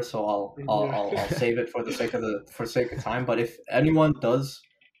an hour, so Yeah. I'll save it for the sake of time. But if anyone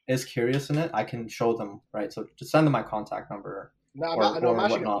is curious in it, I can show them, right? So just send them my contact number No, I'm or not. No, I'm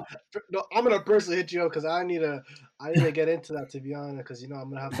actually. whatnot. No, I'm gonna personally hit you up because I need to get into that, to be honest. Because I'm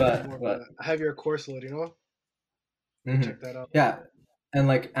gonna have to do more of But a heavier course load. mhm. Check that out. Yeah, and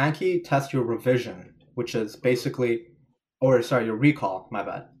like Anki tests your revision, which is basically, or sorry, your recall. My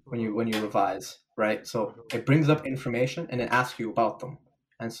bad. Mhm, When you revise, right? So mhm, it brings up information and it asks you about them,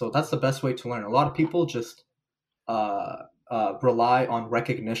 and so that's the best way to learn. A lot of people just rely on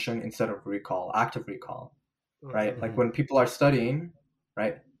recognition instead of recall, active recall, right? mhm, Like Hmm. when people are studying,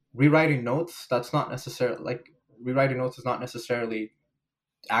 right, rewriting notes, that's not necessarily like rewriting notes is not necessarily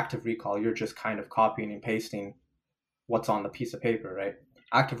active recall. You're just kind of copying and pasting what's on the piece of paper, right?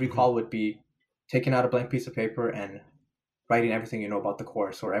 Active Hmm. recall would be taking out a blank piece of paper and writing everything you know about the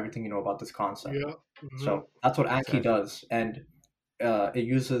course or everything you know about this concept. yeah. Mhm, So that's what Anki Exactly. does, and it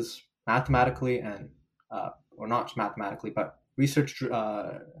uses mathematically and or not mathematically, but research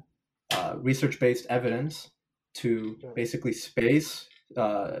based evidence to yeah. basically space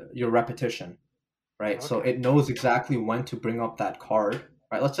your repetition, right? So Okay. it knows exactly when to bring up that card,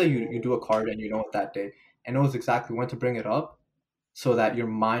 right? Let's say you Oh. do a card and you know it that day, and knows exactly when to bring it up so that your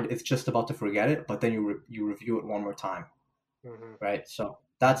mind is just about to forget it, but then you review it one more time, Mhm, right? So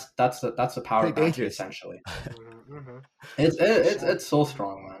that's the power Pretty of Anki dangerous. essentially. mhm, mhm. It's Sounds. so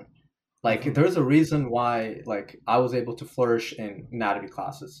strong, man. Like Hmm. there's a reason why like I was able to flourish in anatomy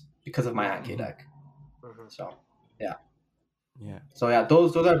classes because of my Yeah. Anki Hmm. deck. Mhm. So yeah, Yeah.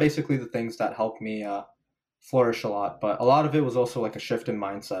 those are basically the things that helped me flourish a lot. But a lot of it was also like a shift in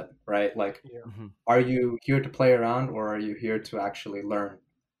mindset, right? Like, Yeah. Hmm. are you here to play around or are you here to actually learn,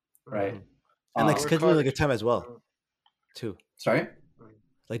 Mhm. Hmm. right? And like Um, Work scheduling hard. like your time as well Mhm, too. sorry. mhm.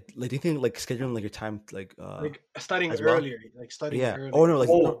 Like do you think like scheduling like your time Like studying as well? earlier, like studying Yeah. Oh earlier. no, like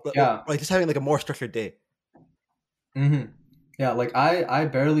no, Oh yeah. like just having like a more structured day. hmm Yeah, like I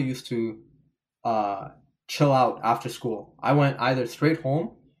barely used to uh chill out after school. I went either straight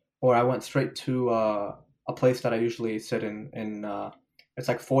home or I went straight to a place that I usually sit in it's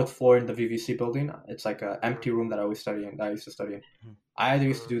like fourth floor in the VVC building. It's like a Mhm, empty room that I always study in that I used to study in. Mhm. I either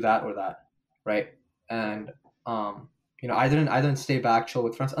used to mhm, do that or that, right? mhm. And I didn't stay back chill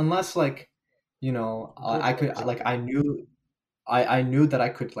with friends unless like Group I work could or like something. I knew that I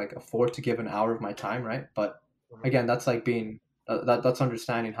could like afford to give an hour of my time, right? But Mhm, again, that's like being that's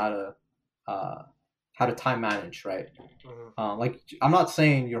understanding uh, how to time manage, right? mhm, Like I'm not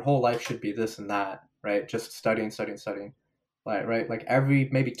saying your whole life should be this and that, right? Just studying. Right? Like every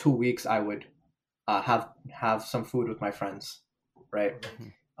maybe 2 weeks, I would have some food with my friends, right? mhm,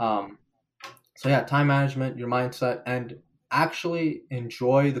 Mhm. Um, so yeah, time management, your mindset, and actually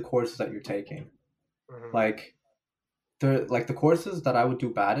enjoy the courses that you're taking. mhm. Like the courses that I would do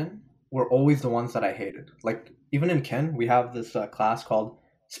bad in were always the ones that I hated. Like even in Ken, we have this class called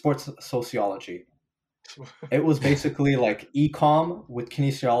sports sociology, It was basically like ecom with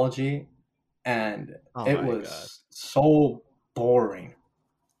kinesiology, and Oh it my god. was so boring.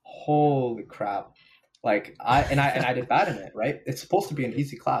 Holy crap. Like I did bad in it, right? It's supposed to be an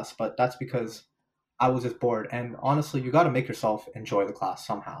easy class, but that's because I was just bored. And honestly, you got to make yourself enjoy the class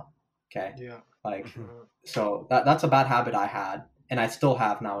somehow. Okay? Yeah. Like Mhm. so that's a bad habit I had and I still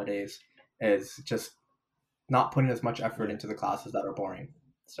have nowadays, is just not putting as much effort Yeah. into the classes that are boring.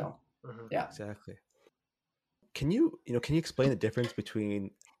 So, yeah. Exactly. Can you explain the difference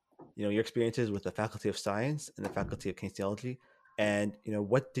between your experiences with the Faculty of Science and the Faculty of Kinesiology, and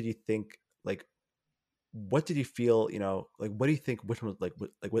what did you think, like what did you feel, like what do you think which one was like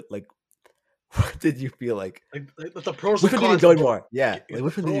what did you feel like, Like the pros which and one did you cons enjoy of both. more? Yeah, like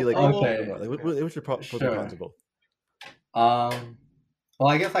which one did you like enjoy Okay, more? Like what's your pros and cons sure. of both? Well,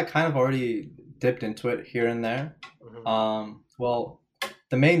 I guess I kind of already dipped into it here and there. Well,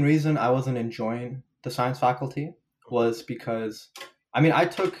 the main reason I wasn't enjoying the science faculty was because, I mean, I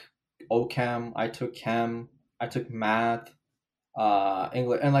took OChem, I took chem, I took math,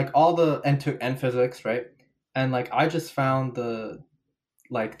 English, and like all the and physics, right? And like I just found the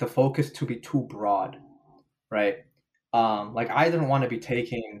focus to be too broad, right? Like I didn't want to be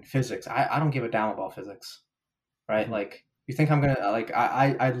taking physics. I don't give a damn about physics, right? Mhm. Like you think I'm gonna like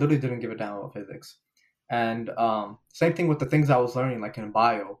I literally didn't give a damn about physics. And same thing with the things I was learning, like in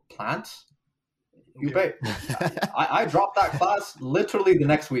bio, plants. You Yeah. bet. I dropped that class literally the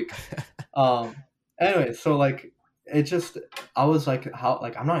next week. Um, anyway, so like it just I was like how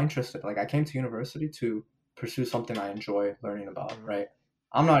like I'm not interested. Like I came to university to pursue something I enjoy learning about, right?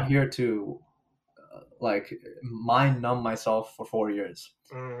 I'm not here to like mind numb myself for 4 years.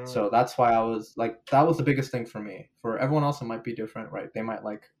 So that's why I was like, that was the biggest thing for me. For everyone else, it might be different, right? They might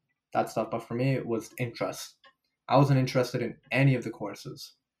like that stuff, but for me, it was interest. I wasn't interested in any of the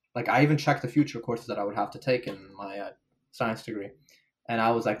courses. Like I even checked the future courses that I would have to take in my science degree, and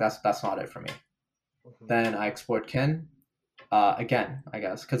I was like, that's not it for me. Then I explored kin again, I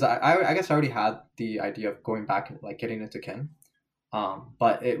guess, because I guess I already had the idea of going back and like getting into kin,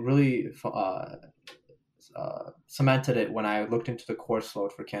 but it really cemented it when I looked into the course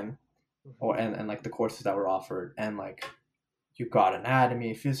load for kin, or and like the courses that were offered, and like you've got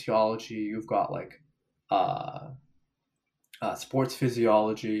anatomy, physiology, you've got like uh, sports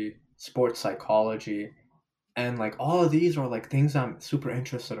physiology, sports psychology, and like all of these are like things I'm super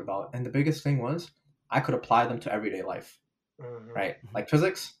interested about. And the biggest thing was I could apply them to everyday life, right? Like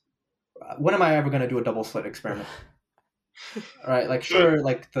physics. When am I ever going to do a double slit experiment? Right, like sure,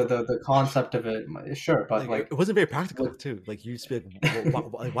 like the concept of it, sure, but Like like it wasn't very practical with too. Like you just be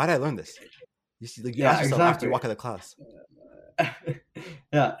like, why did I learn this? You see, like you ask yeah, yourself after you exactly. walk out of class.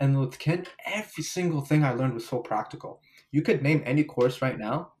 Yeah, and with kin, every single thing I learned was so practical. You could name any course right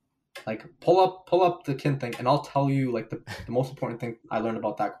now, like pull up the kin thing, and I'll tell you like the most important thing I learned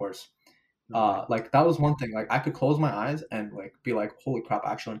about that course. Like that was one thing. Like I could close my eyes and like be like, holy crap,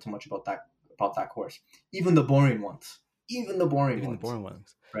 I actually learned too much about that course. Even the boring ones. Even the boring Even the ones. boring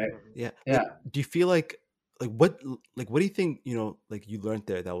ones. Right? Yeah. Yeah. Like, do you feel what do you think, like you learned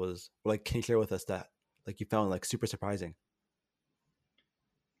there that was, or like, can you share with us that like you found like super surprising?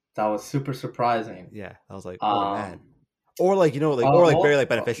 That was super surprising. Yeah. I was like, oh man. Um Or like, or like very like well,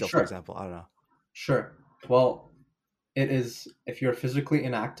 beneficial, for sure. example. I don't know. Sure. Well, it is if you're physically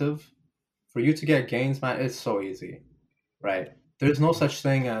inactive, for you to get gains, man, it's so easy, right? There's no such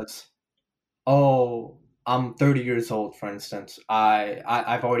thing as, oh, I'm 30 years old, for instance.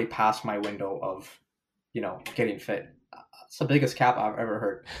 I've already passed my window of, getting fit. That's the biggest cap I've ever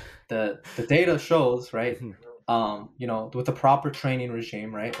heard. The data shows, right? Mhm. With the proper training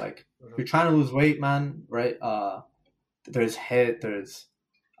regime, right? Like if you're trying to lose weight, man, right? There's HIIT,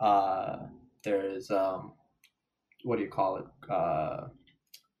 uh, there's what do you call it?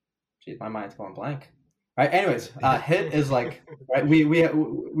 Geez, my mind's going blank. Right. Anyways, HIIT is like right. We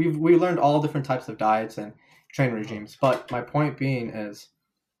learned all different types of diets and training regimes. But my point being is,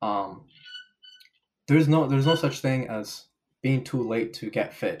 um, there's no such thing as being too late to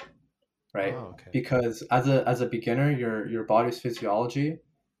get fit, right? Oh, okay. Because as a beginner, your body's physiology,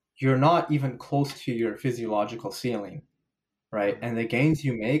 you're not even close to your physiological ceiling, right? And the gains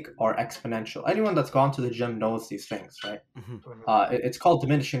you make are exponential. Anyone that's gone to the gym knows these things, right? Mhm. It's called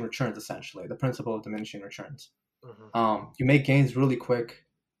diminishing returns, essentially, the principle of diminishing returns. You make gains really quick,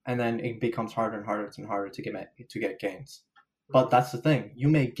 and then it becomes harder and harder and harder to get gains. But that's the thing, you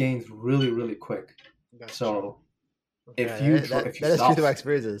make gains really, really quick. That's So true. Yeah, if you that is true stop, to my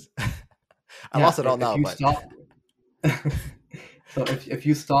experiences. I yeah, lost it all if now, you but stop, so if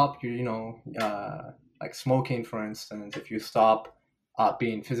you stop, like smoking, for instance, if you stop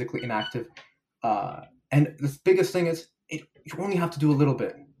being physically inactive, And the biggest thing is you only have to do a little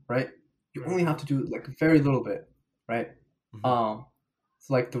bit, right? You only have to do like very little bit, right? Mhm.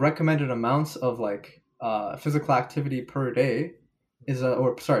 So like the recommended amounts of like physical activity per day is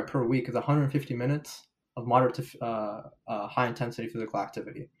or sorry, per week is 150 minutes of moderate to high intensity physical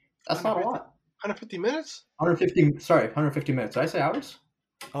activity. That's not a 150, lot. 150 minutes? 150, sorry, 150 minutes. Did I say hours?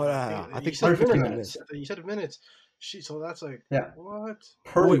 Oh, no, I no, think no. I you think said 150 minutes. minutes. minutes. You said minutes. Shit, so that's like Yeah, what?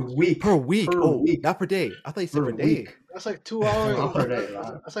 per Oh, wait, week. per week. Per Oh, week. not per day. I thought you said Per per day. week. That's like 2 hours. Not per day,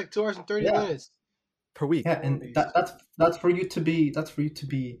 That's, right? that's like 2 hours and 30 Yeah, minutes. Per week. yeah, and Holy that's for you to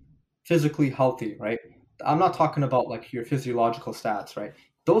be physically healthy, right? I'm not talking about like your physiological stats, right?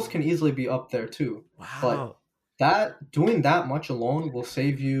 Those can easily be up there too, but Wow. that doing that much alone will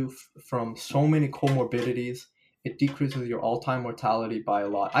save you from so many comorbidities. It decreases your all-time mortality by a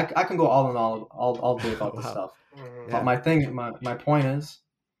lot. I can go all in all day about this Wow. stuff, Mhm. but Yeah. my point is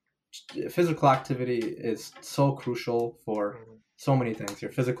physical activity is so crucial for Mhm. so many things: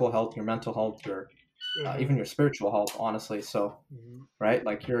 your physical health, your mental health, your Mhm. even your spiritual health, honestly. So Mhm. right,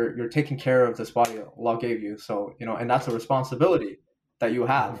 like you're taking care of this body Allah gave you, so and that's a responsibility that you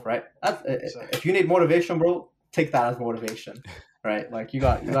have, Mhm. right? That's if you Exactly. need motivation, bro, take that as motivation, right? Like you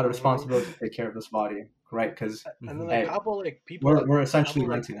got a Mhm. responsibility to take care of this body, right? Because And then Mhm. like hey, how about like people we're how essentially about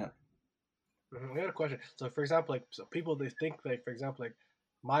like renting it. I got a question. So for example, like so people they think like for example like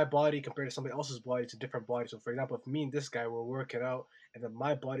my body compared to somebody else's body, it's a different body. So for example, if me and this guy were working out and then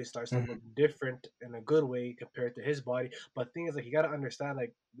my body starts to look Mhm. different in a good way compared to his body. But the thing is like you gotta understand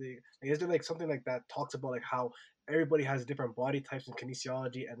like is there like something like that talks about like how everybody has different body types in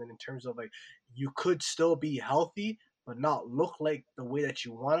kinesiology and then in terms of like you could still be healthy but not look like the way that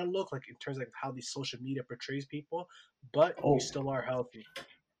you want to look, like in terms of like how the social media portrays people, but you Oh, still are healthy.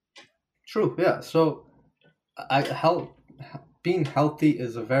 true, yeah. So I health being healthy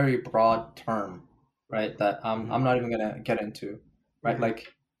is a very broad term, right? Mm-hmm. That I'm Mhm. not even gonna get into, right? Mm-hmm.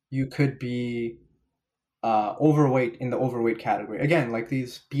 Like you could be overweight in the overweight category. Again, like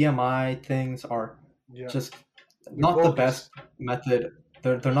these BMI things are Yeah, just they're not the best bogus. method.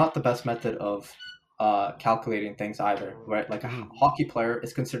 They're not the best method of calculating things either, Mhm. right? Like a Mhm. hockey player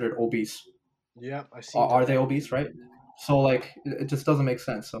is considered obese. Yeah, I seen Are that. they obese, right? So like it just doesn't make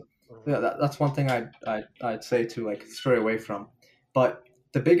sense. So Mhm. yeah, that's one thing I'd say to like stray away from. But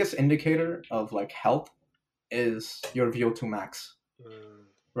the biggest indicator of like health is your VO2 max, Mm,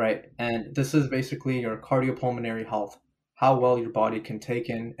 right? And this is basically your cardiopulmonary health, how well mhm, your body can take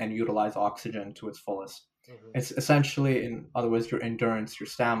in and utilize oxygen to its fullest. mhm, It's essentially, in other words, your endurance, your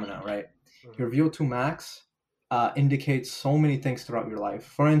stamina, right? Your mhm, VO2 max indicates so many things throughout your life.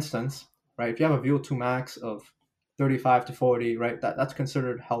 For instance, right, if you have a VO2 max of 35 to 40, right, that's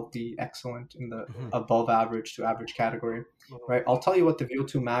considered healthy, excellent in the Mhm. above average to average category, mhm, right? I'll tell you what the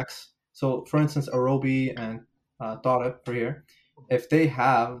VO2 max. So, for instance, Arobi and Thought for here, if they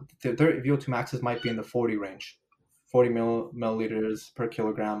have their VO2 maxes might be in the 40 range, 40 milliliters per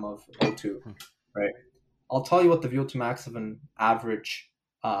kilogram of O2, Mhm. right? I'll tell you what the VO2 max of an average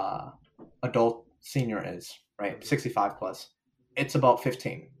uh, adult senior is, right? mhm. 65 plus. It's about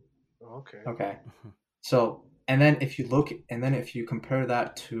 15. Okay. Okay. Mhm. So, and then if you compare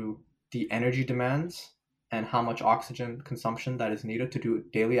that to the energy demands and how much oxygen consumption that is needed to do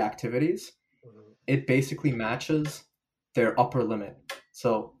daily activities, Mhm, it basically matches their upper limit.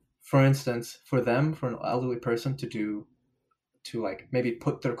 So, for instance, for an elderly person to like maybe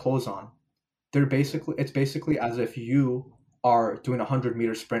put their clothes on, mhm. it's basically as if you are doing a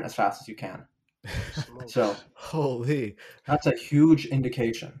 100-meter sprint as fast as you can. Holy So, smokes. Holy. that's a huge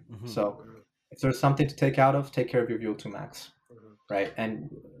indication. Mhm. So, Mhm, if there's something to take out of, take care of your VO2 max, mhm. right? And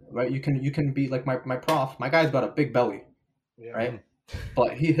right, you can be like my prof. My guy's got a big belly, Yeah. right? Mhm.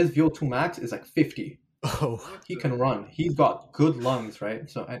 But his VO2 max is like 50. Oh. What He the can heck? run. He's got good lungs, right?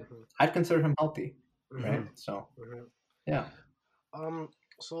 So Mhm, I'd consider him healthy, right? mhm, So mhm. yeah. Um.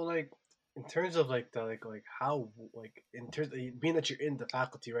 So like, in terms of like the like how like in terms of, being that you're in the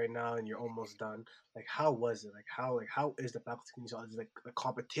faculty right now and you're almost done, like how was it? Like how is the faculty community? So is it like a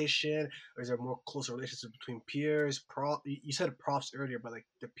competition, or is there more closer relationships between peers? You said profs earlier, but like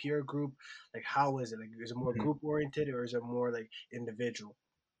the peer group, like how is it? Like is it more Mhm. group oriented or is it more like individual?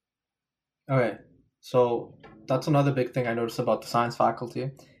 Okay. So that's another big thing I noticed about the science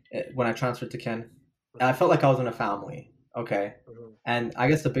faculty when I transferred to Ken. I Mhm, felt like I was in a family. Okay. mhm, And I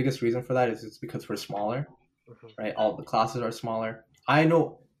guess the biggest reason for that is it's because we're smaller, mhm, right? All the classes are smaller. I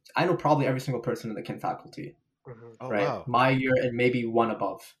know probably every single person in the Ken faculty, mhm, Oh, right? wow. My year and maybe one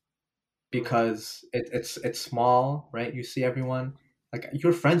above. mhm, Because it's small, right? You see everyone, like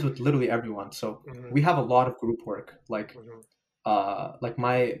you're friends with literally everyone. So mhm, we have a lot of group work. Like mhm, like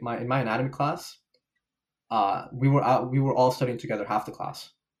my in my anatomy class, we were all studying together half the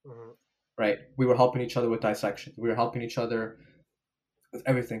class, Mhm. right? We were helping each other with dissection. We were helping each other with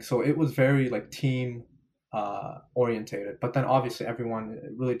everything. So it was very like team orientated. But then obviously everyone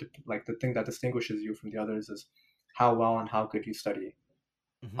really like the thing that distinguishes you from the others is how well and how good you study.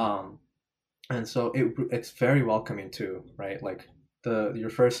 Mm-hmm. Um, and so it's very welcoming too, right? Like your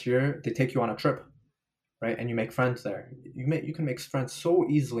first year, they take you on a trip, right? And you make friends there. You can make friends so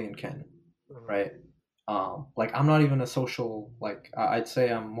easily in Ken, Mhm. right? Like I'm not even a social like I'd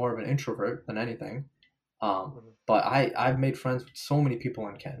say I'm more of an introvert than anything. Mhm. But I've made friends with so many people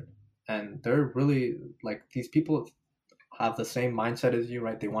in Ken, and they're really like these people have the same mindset as you,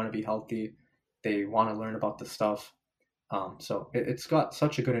 right? They want to be healthy, they want to learn about the stuff. So it's got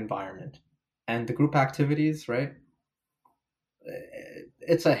such a good environment, and the group activities, right?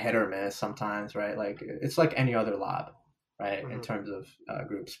 It's a hit or miss sometimes, right? Like it's like any other lab, right? In Mhm. terms of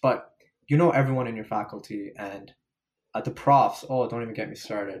groups, but you know everyone in your faculty and the profs. Oh, don't even get me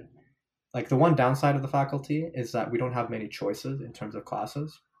started. Like the one downside of the faculty is that we don't have many choices in terms of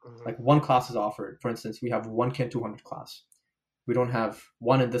classes. Mhm. Like one class is offered. For instance, we have one Kin 200 class. We don't have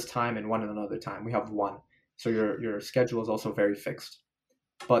one at this time and one at another time. We have one. So your schedule is also very fixed.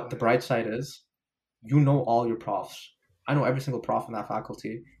 But the Okay. bright side is you know all your profs. I know every single prof in that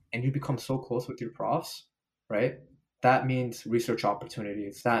faculty, and you become so close with your profs, right? That means research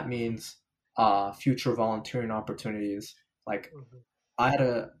opportunities. That means future volunteering opportunities. Like Mhm. I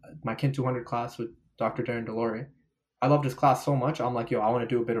had my Kin 200 class with Dr. Darren Delory. I loved his class so much. I'm like, yo, I want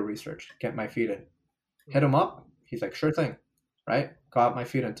to do a bit of research, get my feet in. Hit Mhm. him up. He's like, sure thing, right? Got my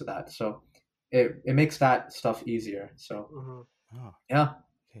feet into that. So it makes that stuff easier. So Mhm. Oh, yeah,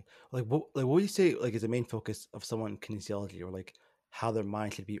 okay. Like what would you say like is the main focus of someone in kinesiology, or like how their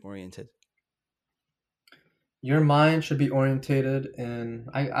mind should be oriented? your mind should be orientated in.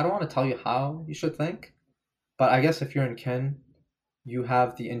 I don't want to tell you how you should think, but I guess if you're in Ken, you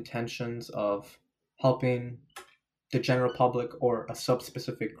have the intentions of helping the general public or a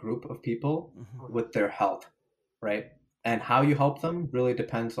sub-specific group of people Mm-hmm. Mhm. with their health, right? And how you help them really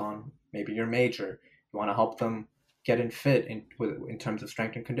depends on maybe your major. You want to help them get in fit in terms of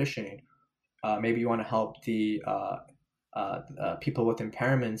strength and conditioning. Maybe you want to help the people with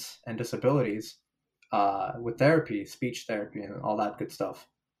impairments and disabilities with therapy, speech therapy, and all that good stuff,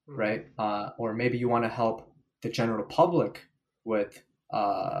 Mhm. right? Or maybe you want to help the general public with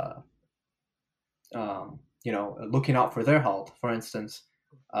looking out for their health. For instance,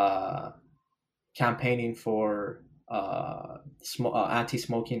 uh, campaigning for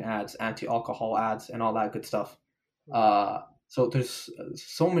anti-smoking ads, anti-alcohol ads, and all that good stuff. Mhm. So there's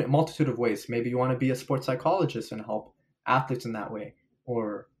so many multitude of ways. Maybe you want to be a sports psychologist and help athletes in that way,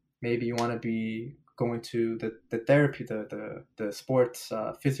 or maybe you want to be going to the therapy, the sports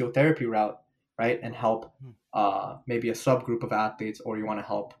physiotherapy route, right, and Mhm. help maybe a subgroup of athletes, or you want to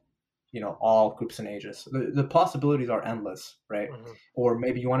help all groups and ages. The possibilities are endless, right? Mhm. Or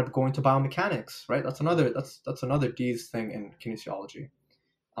maybe you want to go into biomechanics, right? That's another Mhm. that's another D's thing in kinesiology,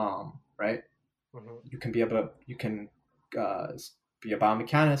 right? Mhm. You can uh, be a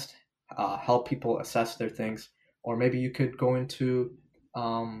biomechanist, help people assess their things, or maybe you could go into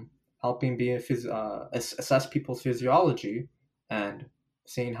um, helping assess people's physiology and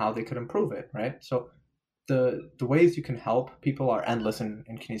seeing how they could improve it, right? So the ways you can help people are endless in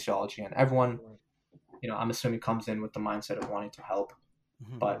kinesiology, and everyone, Mhm. I'm assuming, comes in with the mindset of wanting to help.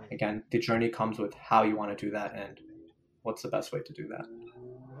 Mm-hmm. But Mhm. again, the journey comes with how you want to do that and what's the best way to do that.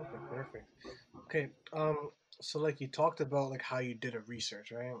 Okay, perfect. Okay, so like you talked about like how you did a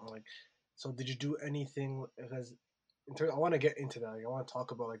research, right? Like, so did you do anything? Because in terms, I want to get into that. Like, I want to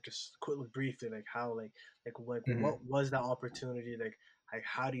talk about like just quickly, briefly, like how Hmm. what was that opportunity? Like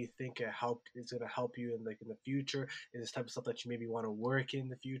how do you think it helped? It's gonna help you in like in the future? Is this type of stuff that you maybe want to work in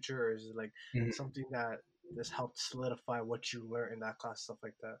the future, or is it like Hmm. something that just helped solidify what you learned in that class, stuff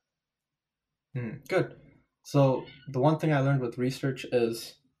like that? Hmm. Good. So the one thing I learned with research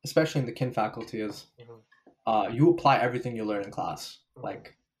is, especially in the kin faculty, is Mm-hmm. you apply everything you learn in class. Mm-hmm.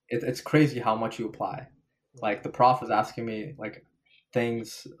 Like it's crazy how much you apply. Like the prof was asking me like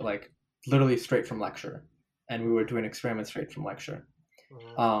things like literally straight from lecture, and we were doing experiments straight from lecture.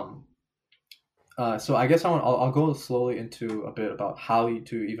 Mm-hmm. Um, so I guess I'll go slowly into a bit about how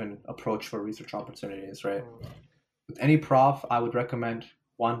to even approach for research opportunities, right? Mm-hmm. With any prof, I would recommend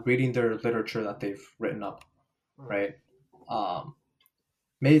one reading their literature that they've written up, Mm-hmm. right? Um,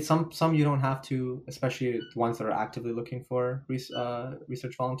 Maybe some you don't have to, especially the ones that are actively looking for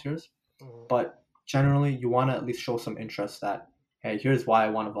research volunteers. Mm-hmm. But generally, you want to at least show some interest that, hey, here's why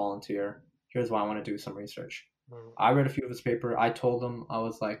I want to volunteer. Here's why I want to do some research. I read a few of his paper. I told him, I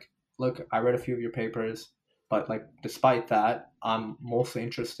was like, look, I read a few of your papers, but like despite that, I'm mostly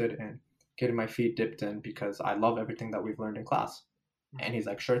interested in getting my feet dipped in because I love everything that we've learned in class. And he's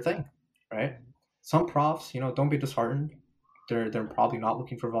like, sure thing, right? Some profs, don't be disheartened. They're probably not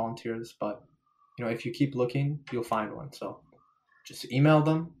looking for volunteers, but if you keep looking, you'll find one. So just email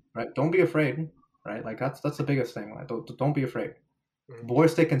them, right? Don't be afraid, right? Like that's the biggest thing. Like, don't be afraid. The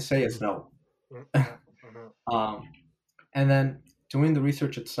worst they can say is no. And then doing the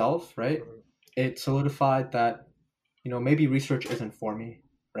research itself, right? It solidified that maybe research isn't for me,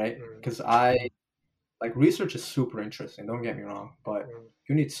 right? Because research is super interesting. Don't get me wrong, but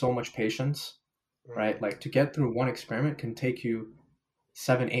you need so much patience, right? Like to get through one experiment can take you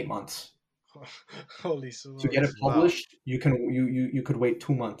 7-8 months. Holy smokes. To get it published, you could wait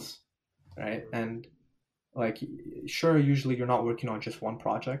 2 months, right? And like, sure, usually you're not working on just one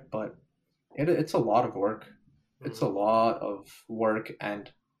project, but it's a lot of work. It's a lot of work, and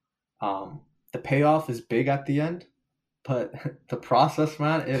the payoff is big at the end, but the process,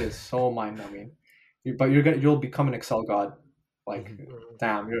 man, it is so mind-numbing. But you'll become an Excel god. Like,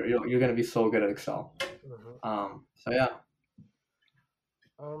 damn, you're gonna be so good at Excel. So yeah.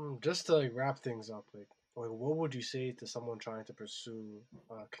 Just to like wrap things up, like what would you say to someone trying to pursue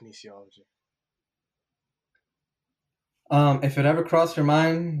kinesiology? If it ever crossed your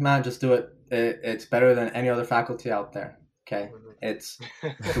mind, man, just do it. It's better than any other faculty out there. Okay, it's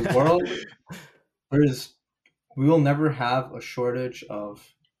the world. We will never have a shortage of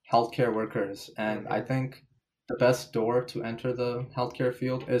healthcare workers, and I think the best door to enter the healthcare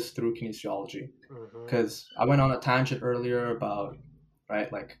field is through kinesiology. Because I went on a tangent earlier about,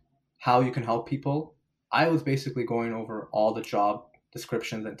 right, like how you can help people. I was basically going over all the job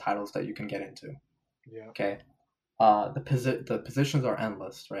descriptions and titles that you can get into. Yeah. Okay. The positions are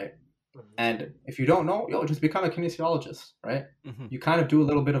endless, right? And if you don't know, just become a kinesiologist, right? You kind of do a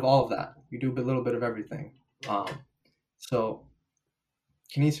little bit of all of that. You do a little bit of everything. So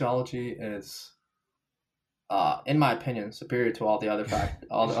kinesiology is, in my opinion, superior to all the other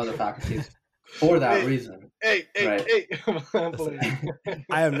faculties for that reason. Hey!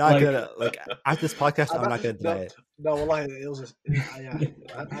 I am not gonna after this podcast. I'm not gonna deny it. No, well, it was just, yeah,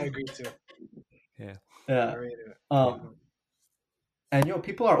 I agree too. Yeah. And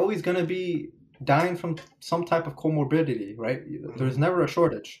people are always gonna be dying from some type of comorbidity, right? There's never a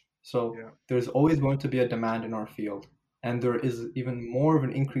shortage, so there's always going to be a demand in our field, and there is even more of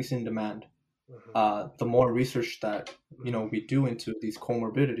an increase in demand. The more research that we do into these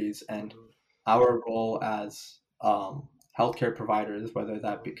comorbidities, and our role as healthcare providers, whether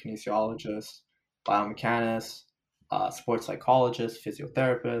that be kinesiologists, biomechanists, sports psychologists,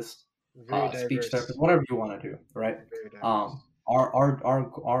 physiotherapists, speech therapists, whatever you want to do, right? Our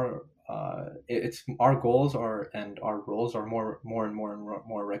goals and our roles are more and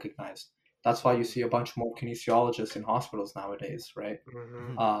more recognized. That's why you see a bunch more kinesiologists in hospitals nowadays, right?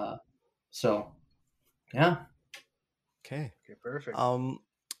 So yeah. Okay, perfect.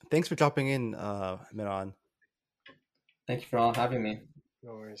 Thanks for dropping in, Miran. Thank you for all having me.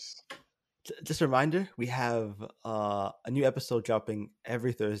 No worries. Just a reminder, we have a new episode dropping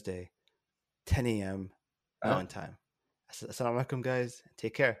every Thursday, 10 a.m. Mountain Time. Assalamu alaikum, guys.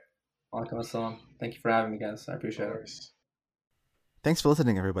 Take care. Walaikum assalam. Thank you for having me, guys. I appreciate it. Thanks for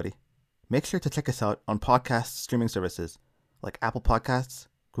listening, everybody. Make sure to check us out on podcast streaming services like Apple Podcasts,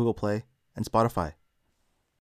 Google Play, and Spotify.